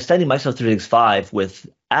extending Microsoft 365 with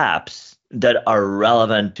apps that are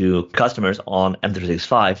relevant to customers on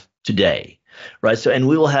M365 today. Right. So, and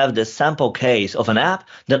we will have the sample case of an app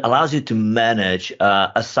that allows you to manage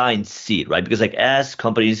assigned seat, right? Because like as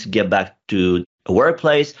companies get back to a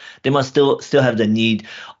workplace, they must still have the need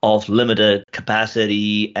of limited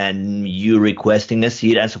capacity and you requesting a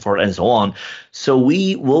seat and so forth and so on. So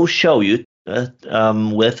we will show you with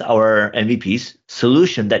our MVPs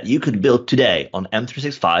solution that you could build today on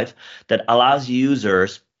M365 that allows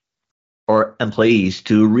users or employees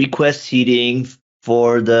to request seating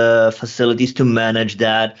for the facilities, to manage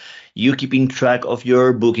that, you keeping track of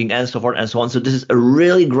your booking and so forth and so on. So this is a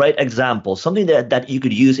really great example, something that you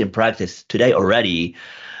could use in practice today already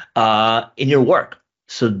in your work.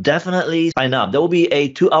 So definitely sign up. There will be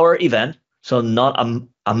a 2-hour event, so not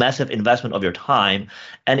a massive investment of your time.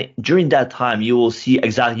 And during that time, you will see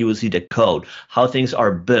the code, how things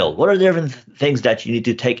are built, what are the different things that you need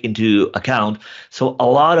to take into account. So a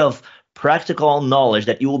lot of practical knowledge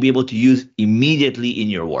that you will be able to use immediately in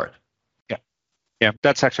your work. Yeah,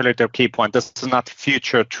 that's actually the key point. This is not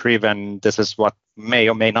future driven. This is what may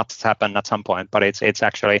or may not happen at some point, but it's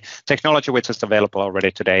actually technology which is available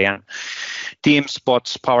already today. And Teams,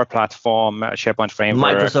 bots, Power Platform, SharePoint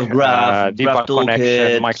Framework, Microsoft Graph, debug Graph connection,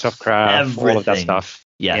 Toolkit, Microsoft Graph, everything. all of that stuff.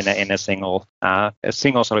 Yes. In a single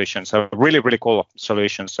solution. So really, really cool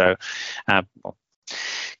solution. So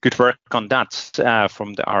good work on that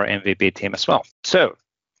from our MVP team as well. So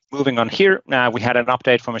moving on here, we had an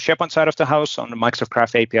update from a SharePoint side of the house on the Microsoft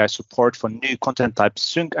Graph API support for new content type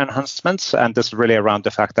sync enhancements. And this is really around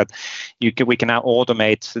the fact that we can now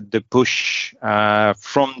automate the push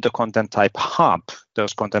from the content type hub,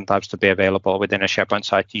 those content types to be available within a SharePoint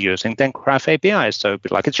site using then Graph APIs. So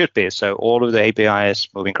like it should be. So all of the APIs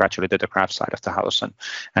moving gradually to the Graph side of the house and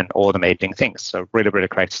automating things. So really, really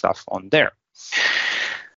great stuff on there.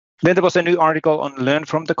 Then there was a new article on Learn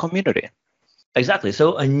from the Community. Exactly.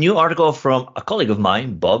 So a new article from a colleague of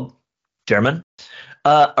mine, Bob, German,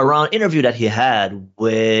 around an interview that he had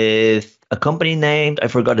with a company named, I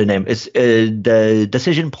forgot the name, it's the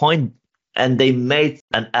Decision Point, and they made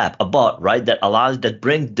an app, a bot, right, that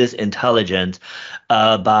brings this intelligence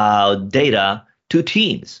about data to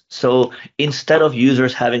teams. So instead of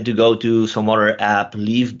users having to go to some other app,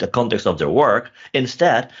 leave the context of their work,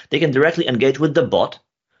 instead, they can directly engage with the bot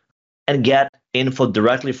and get info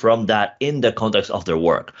directly from that in the context of their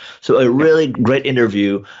work. So a really great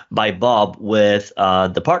interview by Bob with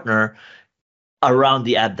the partner around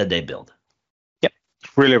the app that they built. Yep,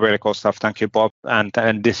 really, really cool stuff. Thank you, Bob.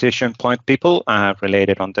 And Decision Point people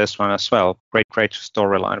related on this one as well. Great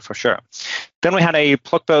storyline for sure. Then we had a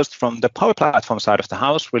blog post from the Power Platform side of the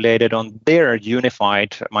house related on their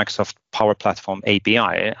unified Microsoft Power Platform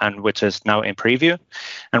API, and which is now in preview,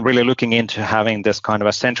 and really looking into having this kind of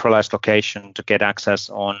a centralized location to get access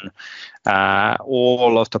on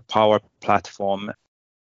all of the Power Platform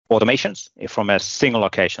automations from a single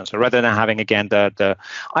location. So rather than having, again, the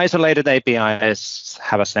isolated APIs,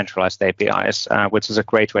 have a centralized APIs, which is a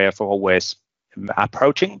great way of always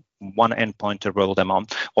approaching one endpoint to roll them on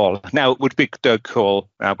all. Now, it would be cool,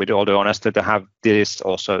 with all the honesty, to have this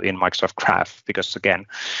also in Microsoft Graph, because again,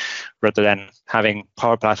 rather than having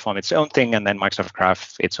Power Platform its own thing and then Microsoft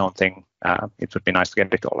Graph its own thing, it would be nice to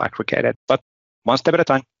get it all aggregated. But one step at a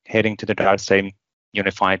time, heading to the same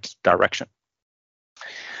unified direction.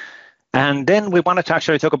 And then we wanted to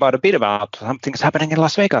actually talk about a bit about some things happening in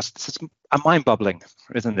Las Vegas. This is mind-boggling,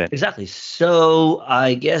 isn't it? Exactly. So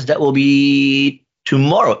I guess that will be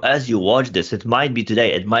tomorrow as you watch this. It might be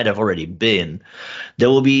today. It might have already been. There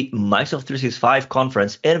will be Microsoft 365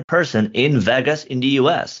 conference in person in Vegas in the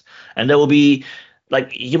US. And there will be,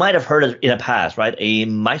 like you might have heard it in the past, right? A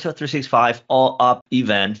Microsoft 365 all-up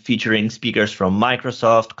event featuring speakers from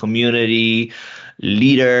Microsoft, community,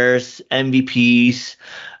 leaders, MVPs,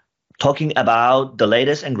 talking about the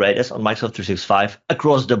latest and greatest on Microsoft 365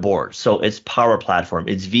 across the board. So it's Power Platform,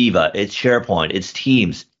 it's Viva, it's SharePoint, it's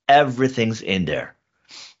Teams, everything's in there.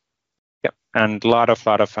 Yep, and a lot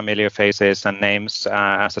of familiar faces and names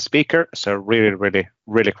as a speaker. So really, really,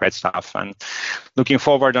 really great stuff. And looking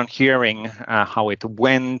forward on hearing how it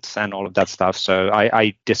went and all of that stuff. So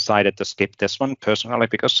I decided to skip this one personally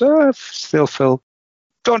because I still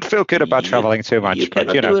don't feel good about traveling too much. You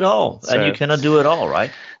cannot do it all, and you cannot do it all,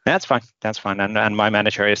 right? That's fine. And my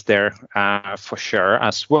manager is there for sure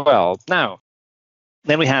as well. Now,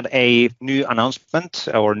 then we had a new announcement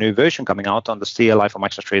or new version coming out on the CLI for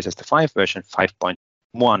Microsoft 365 version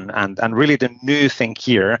 5.1. And really the new thing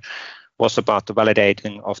here was about the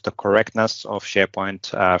validating of the correctness of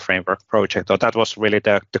SharePoint framework project. So that was really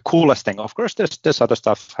the coolest thing. Of course, there's other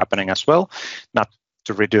stuff happening as well, not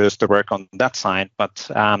to reduce the work on that side. But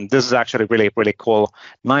this is actually really, really cool,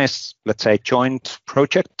 nice, let's say, joint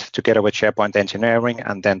project together with SharePoint engineering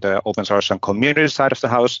and then the open source and community side of the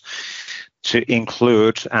house to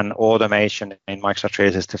include an automation in Microsoft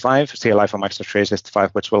 365, CLI for Microsoft 365,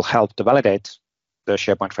 which will help to validate the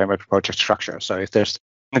SharePoint framework project structure. So if there's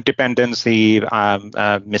dependency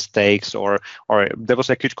mistakes or there was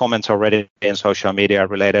a good comment already in social media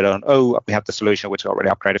related on, we have the solution which already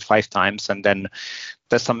upgraded 5 times and then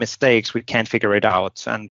there's some mistakes, we can't figure it out,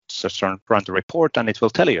 and just run the report and it will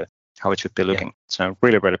tell you how it should be looking. So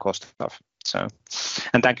really, really cool stuff. So,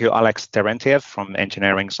 and thank you, Alex Terentiev from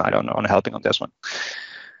engineering side on helping on this one.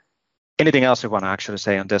 Anything else you want to actually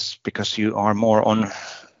say on this, because you are more on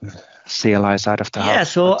CLI side of the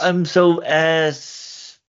house? So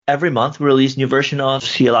as every month we release new version of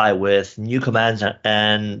CLI with new commands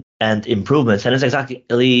and improvements, and it's exactly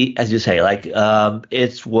as you say. Like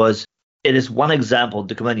it is one example.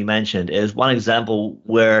 The command you mentioned is one example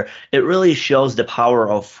where it really shows the power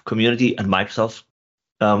of community and Microsoft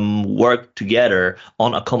work together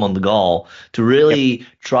on a common goal to really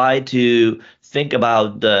try to think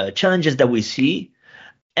about the challenges that we see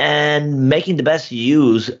and making the best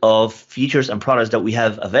use of features and products that we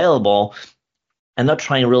have available, and not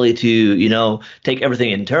trying really to take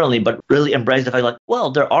everything internally, but really embrace the fact like,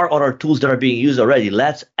 well, there are other tools that are being used already,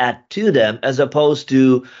 let's add to them, as opposed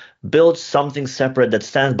to build something separate that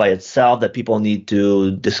stands by itself that people need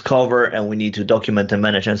to discover and we need to document and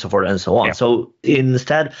manage and so forth and so on. So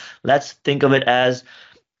instead, let's think of it as,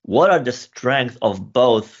 what are the strengths of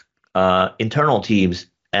both internal teams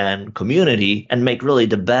and community, and make really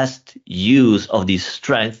the best use of these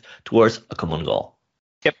strengths towards a common goal.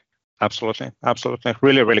 Absolutely.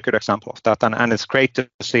 Really, really good example of that. And it's great to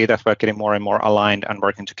see that we're getting more and more aligned and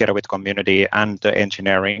working together with community and the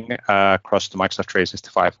engineering across the Microsoft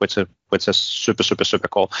 365, which is super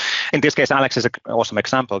cool. In this case, Alex is an awesome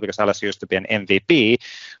example because Alex used to be an MVP,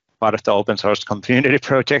 part of the open source community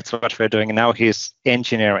project. What we're doing now, he's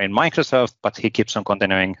engineer in Microsoft, but he keeps on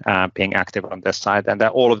continuing being active on this side. And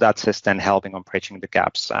all of that is then helping on bridging the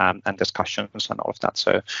gaps and discussions and all of that.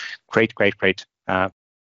 So great.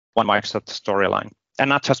 One Microsoft storyline, and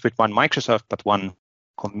not just with one Microsoft, but one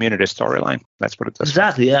community storyline. Let's put it this way.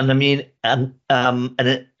 Exactly, and I mean, and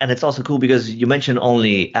it's also cool because you mentioned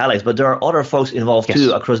only Alex, but there are other folks involved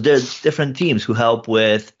too across the different teams who help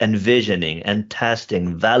with envisioning and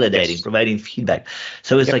testing, validating, providing feedback.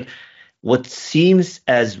 So it's like what seems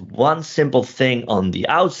as one simple thing on the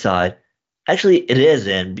outside, actually it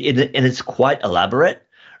isn't, and it's quite elaborate,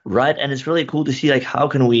 right? And it's really cool to see like how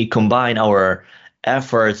can we combine our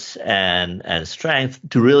efforts and strength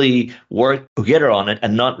to really work together on it,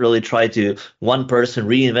 and not really try to one person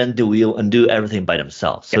reinvent the wheel and do everything by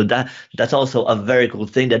themselves. So that's also a very cool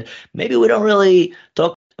thing that maybe we don't really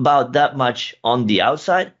talk about that much on the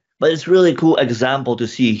outside, but it's really cool example to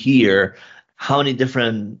see here how many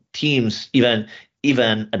different teams, even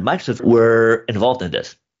at Microsoft, were involved in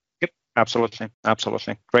this. Yep, absolutely.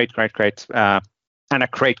 Great. And a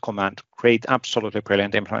great command, absolutely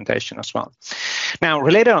brilliant implementation as well. Now,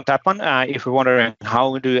 related on that one, if you're wondering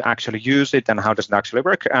how do you actually use it and how does it actually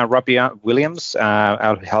work, Rabia Williams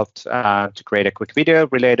helped to create a quick video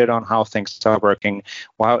related on how things are working,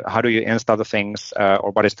 how do you install the things,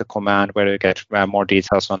 or what is the command, where do you get more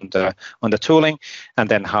details on the tooling, and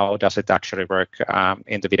then how does it actually work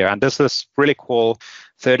in the video. And this is really cool,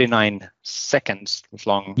 39 seconds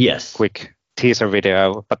long, quick teaser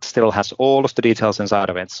video, but still has all of the details inside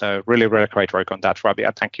of it. So really great work on that,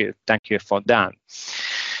 Rabia. Thank you for that.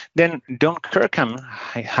 Then Don Kirkham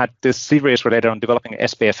had this series related on developing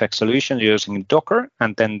SPFX solution using Docker,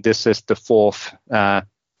 and then this is the third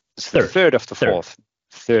of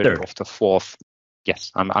the fourth.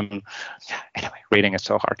 Yes, I'm anyway, reading it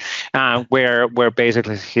so hard. Where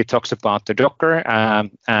basically he talks about the Docker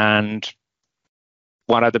and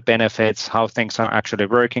what are the benefits, how things are actually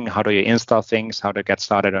working, how do you install things, how to get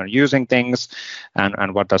started on using things,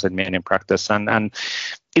 and what does it mean in practice. And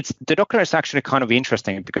the Docker is actually kind of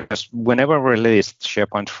interesting because whenever we released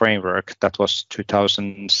SharePoint Framework, that was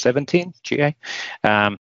 2017 GA,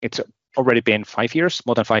 it's already been 5 years,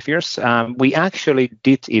 more than 5 years. We actually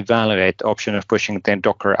did evaluate the option of pushing the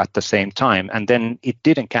Docker at the same time, and then it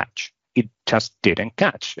didn't catch. It just didn't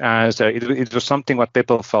catch. So it was something what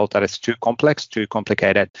people felt that it's too complex, too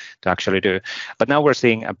complicated to actually do. But now we're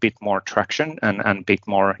seeing a bit more traction and a bit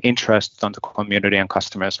more interest on the community and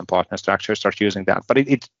customers and partners to actually start using that. But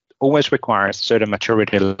it always requires a certain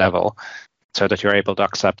maturity level so that you're able to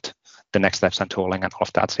accept the next steps and tooling and all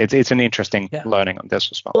of that. It's an interesting learning on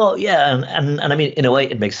this as well. Well, yeah, and I mean, in a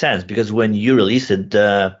way, it makes sense because when you release it,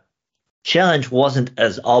 challenge wasn't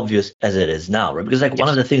as obvious as it is now, right? Because one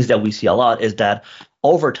of the things that we see a lot is that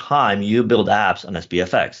over time you build apps on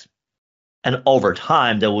SPFX, and over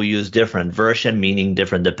time they will use different version, meaning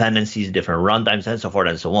different dependencies, different runtimes, and so forth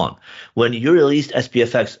and so on. When you released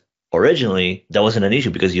SPFX originally, that wasn't an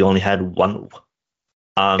issue because you only had one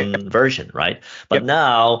version, right? But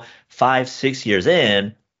now, 5-6 years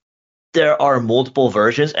in, there are multiple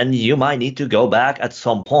versions, and you might need to go back at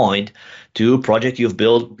some point to a project you've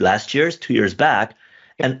built last year, 2 years back,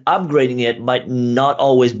 and upgrading it might not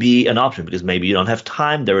always be an option because maybe you don't have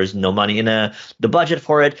time, there is no money in the budget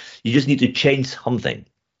for it, you just need to change something.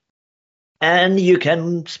 And you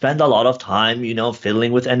can spend a lot of time,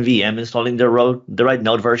 fiddling with NVM, installing the right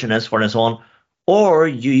node version, and so forth and so on, or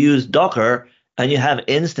you use Docker and you have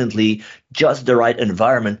instantly just the right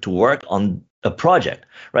environment to work on a project,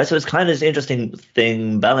 right? So it's kind of this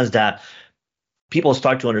interesting balance that people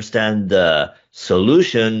start to understand the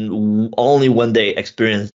solution only when they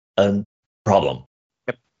experience a problem.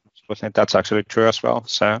 Yep, absolutely. That's actually true as well.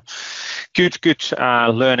 So good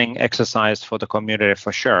learning exercise for the community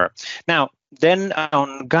for sure. Now, then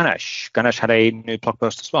on Ganesh had a new blog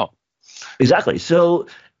post as well. Exactly. So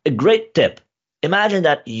a great tip. Imagine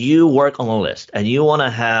that you work on a list and you want to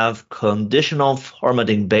have conditional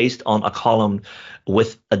formatting based on a column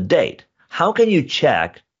with a date. How can you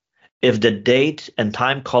check if the date and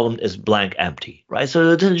time column is blank empty, right?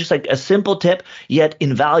 So this is just like a simple tip, yet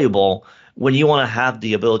invaluable when you want to have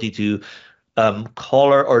the ability to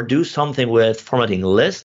color or do something with formatting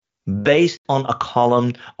list based on a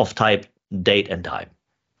column of type date and time.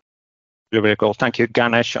 Really cool. Thank you,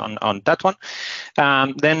 Ganesh, on that one.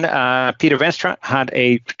 Then Peter Venstra had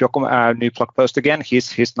a new blog post again.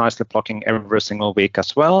 He's nicely blogging every single week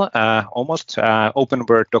as well. Almost open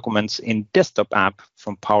Word documents in desktop app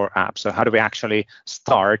from Power App. So how do we actually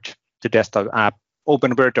start the desktop app,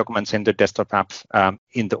 open Word documents in the desktop app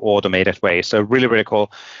in the automated way? So really cool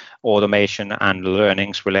automation and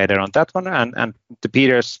learnings related on that one. And the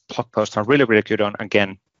Peter's blog posts are really good on,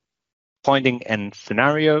 again, pointing in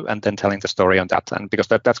scenario and then telling the story on that, and because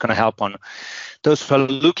that's going to help on those who are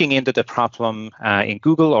looking into the problem in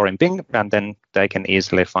Google or in Bing, and then they can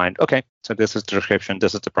easily find, okay, so this is the description,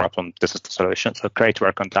 this is the problem, this is the solution. So great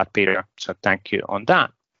work on that, Peter. So thank you on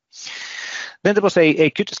that. Then there was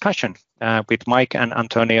a good discussion with Mike and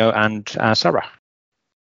Antonio and Sarah.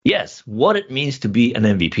 Yes, what it means to be an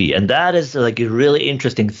MVP. And that is like a really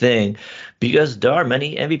interesting thing because there are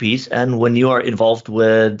many MVPs. And when you are involved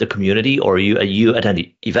with the community or you attend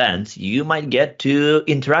events, you might get to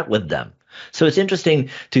interact with them. So it's interesting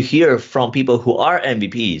to hear from people who are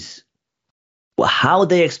MVPs how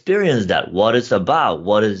they experience that, what it's about,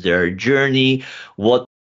 what is their journey, what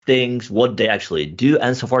they actually do,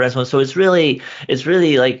 and so forth and so on. So it's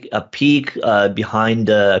really like a peek behind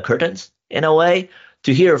the curtains in a way,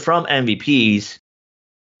 to hear from MVPs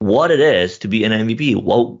what it is to be an MVP,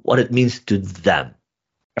 what it means to them.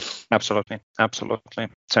 Absolutely.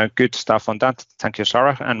 So good stuff on that. Thank you,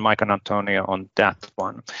 Sarah, and Mike and Antonio on that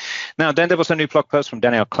one. Now, then there was a new blog post from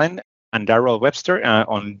Daniel Klein and Darrell Webster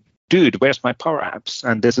on Dude, Where's My Power Apps?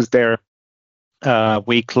 And this is their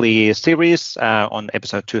weekly series on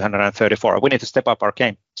episode 234. We need to step up our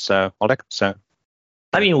game. So, Oleg,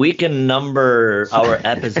 I mean, we can number our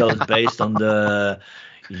episodes based on the,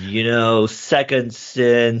 seconds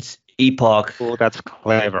since epoch. Oh, that's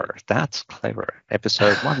clever.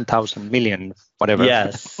 Episode 1,000 million, whatever.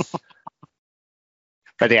 Yes.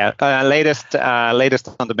 But yeah, latest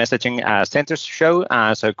on the Messaging Center show.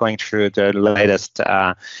 So going through the latest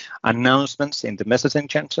announcements in the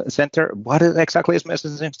Messaging Center. What exactly is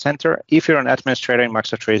Messaging Center? If you're an administrator in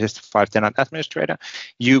Microsoft 365 tenant administrator,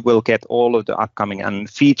 you will get all of the upcoming and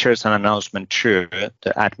features and announcement through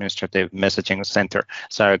the Administrative Messaging Center.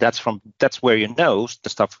 So that's where you know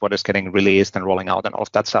the stuff what is getting released and rolling out and all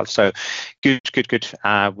of that stuff. So good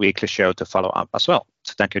weekly show to follow up as well.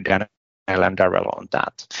 So thank you, Dan and Darrell on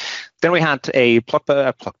that. Then we had a blog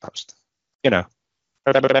post, video.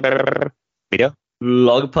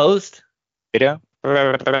 Blog post? Video.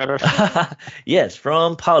 Yes,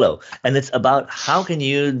 from Paulo. And it's about how can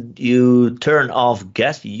you turn off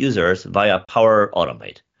guest users via Power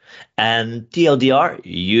Automate. And TLDR,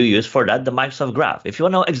 you use for that the Microsoft Graph. If you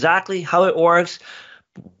want to know exactly how it works,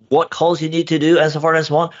 what calls you need to do, and so forth and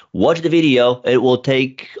so on, watch the video. It will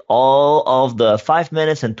take all of the 5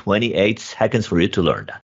 minutes and 28 seconds for you to learn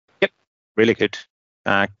that. Yep, really good.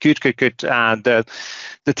 Good. The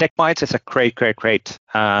Tech Bites is a great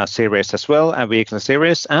series as well, a weekly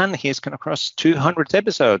series, and he's going to cross 200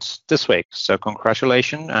 episodes this week. So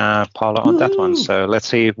congratulations, Paula, on that one. So let's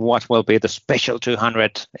see what will be the special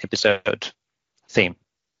 200 episode theme.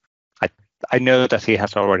 I know that he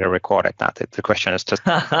has already recorded that. The question is just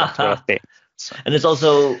what will it be? So. And it's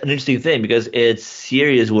also an interesting thing because it's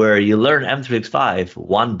series where you learn M365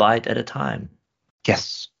 one bite at a time.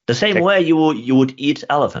 Yes. The same way you would eat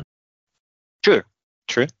elephant. True.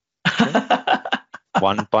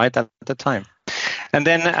 One bite at a time. And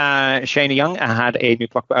then Shane Young had a new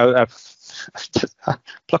blog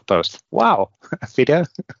post. Wow, video.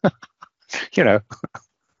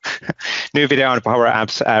 New video on Power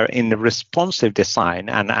Apps in the responsive design,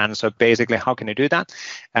 and so basically how can you do that,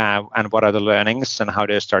 and what are the learnings, and how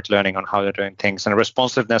do you start learning on how they're doing things. And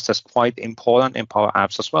responsiveness is quite important in Power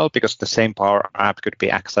Apps as well, because the same Power App could be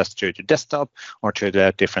accessed to the desktop or to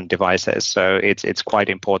the different devices. So it's quite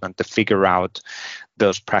important to figure out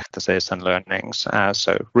those practices and learnings.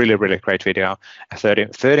 So really great video, a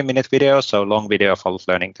 30-minute video, so long video for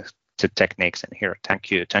learning the techniques in here. Thank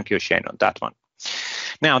you Shane on that one.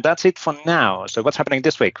 Now, that's it for now. So what's happening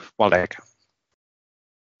this week, Waldek?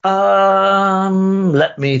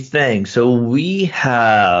 Let me think. So we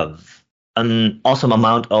have an awesome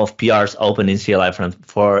amount of PRs open in CLI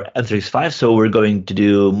for M365. So we're going to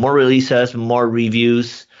do more releases, more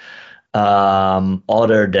reviews.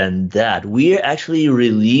 Other than that, we actually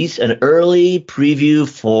released an early preview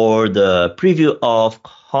for the preview of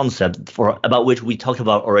concept about which we talked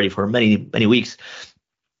about already for many weeks,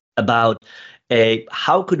 about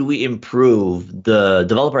how could we improve the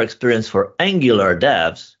developer experience for Angular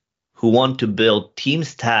devs who want to build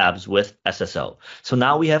Teams tabs with SSO. So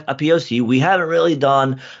now we have a POC. We haven't really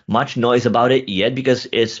done much noise about it yet because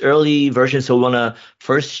it's early version. So we want to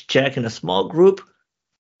first check in a small group.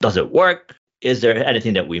 Does it work? Is there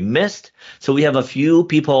anything that we missed? So we have a few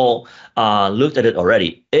people looked at it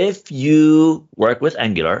already. If you work with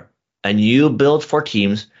Angular and you build for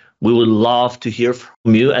Teams, we would love to hear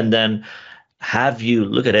from you and then have you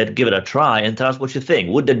look at it, give it a try, and tell us what you think.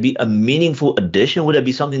 Would that be a meaningful addition? Would that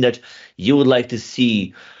be something that you would like to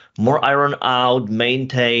see more ironed out,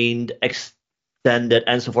 maintained, extended,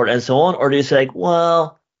 and so forth and so on? Or do you say, like,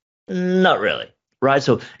 well, not really? Right.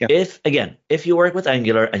 So if you work with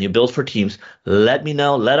Angular and you build for Teams, let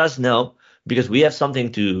us know, because we have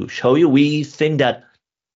something to show you. We think that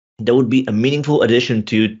there would be a meaningful addition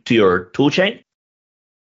to your toolchain,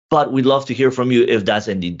 but we'd love to hear from you if that's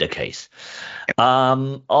indeed the case.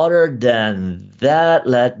 Other than that,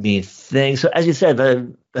 let me think. So as you said,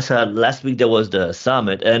 last week there was the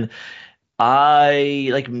summit, and I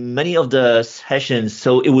like many of the sessions.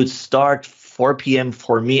 So it would start 4 p.m.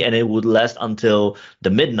 for me, and it would last until the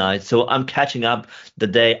midnight. So I'm catching up the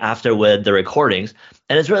day after with the recordings,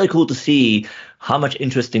 and it's really cool to see how much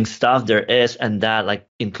interesting stuff there is, and that like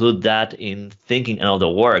include that in thinking and all the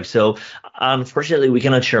work. So unfortunately, we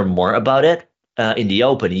cannot share more about it in the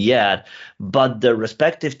open yet, but the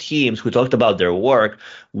respective teams who talked about their work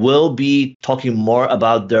will be talking more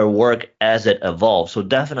about their work as it evolves. So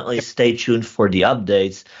definitely stay tuned for the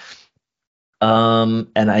updates.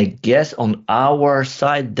 And I guess on our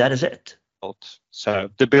side, that is it. So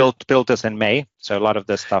the build is in May. So a lot of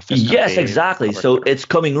this stuff is exactly. So it's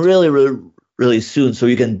coming really soon. So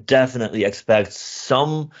you can definitely expect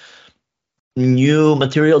some new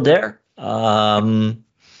material there.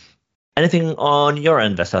 Anything on your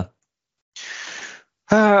end, Vesa?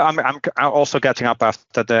 I'm also getting up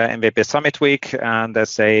after the MVP Summit week, and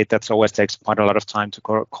that always takes quite a lot of time to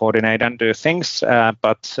coordinate and do things.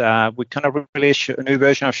 But we kind of release a new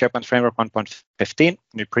version of SharePoint Framework 1.15.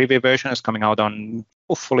 New preview version is coming out on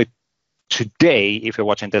hopefully today, if you're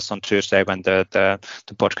watching this on Tuesday when the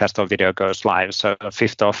podcast or video goes live, so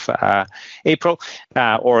 5th of April,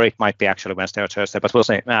 or it might be actually Wednesday or Thursday, but we'll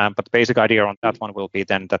see. But the basic idea on that one will be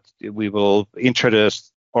then that we will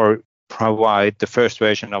introduce or provide the first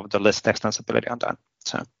version of the list extensibility on that.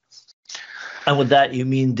 So, and with that, you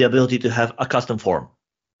mean the ability to have a custom form?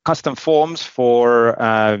 Custom forms for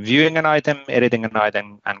viewing an item, editing an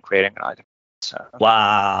item, and creating an item. So,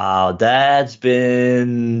 wow, that's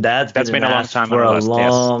been a long time for a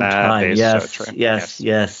long time.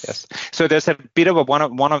 Yes. So there's a bit of one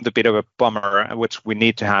of the bit of a bummer, which we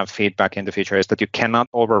need to have feedback in the future, is that you cannot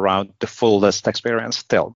override the full list experience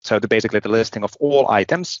still. So basically the listing of all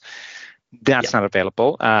items, that's not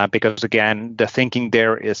available because again, the thinking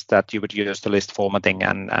there is that you would use the list formatting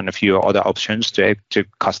and a few other options to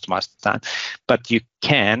customize that. But you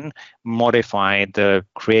can modify the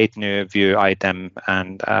create new view item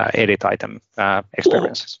and edit item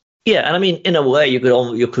experiences. Well, yeah, and I mean, in a way, you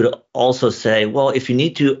could also say, well, if you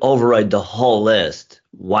need to override the whole list,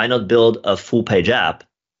 why not build a full page app?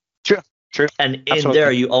 Sure. And in there,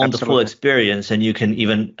 you own the full experience, and you can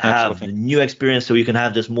even have the new experience. So you can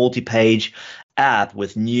have this multi-page app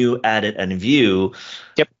with new, edit, and view.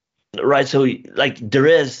 Yep. Right. So like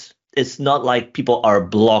it's not like people are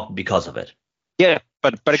blocked because of it. Yeah.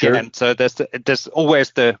 But again, so there's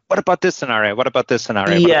always the what about this scenario? What about this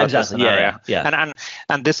scenario? Yeah, exactly. Yeah.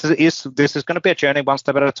 And this is going to be a journey one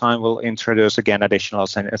step at a time. We'll introduce again additional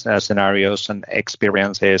scenarios and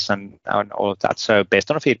experiences and all of that. So based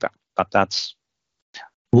on feedback, but that's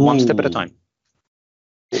one step at a time.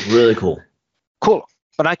 Really cool. Cool.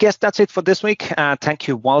 But I guess that's it for this week. Thank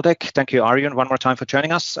you, Waldek. Thank you, Arjun, one more time for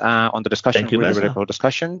joining us on the discussion. Thank you, really cool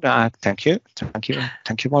discussion. Thank you,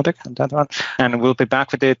 Waldek, on that one. And we'll be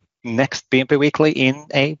back with the next PnP Weekly in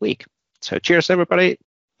a week. So cheers, everybody.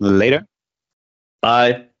 Later.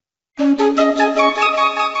 Bye.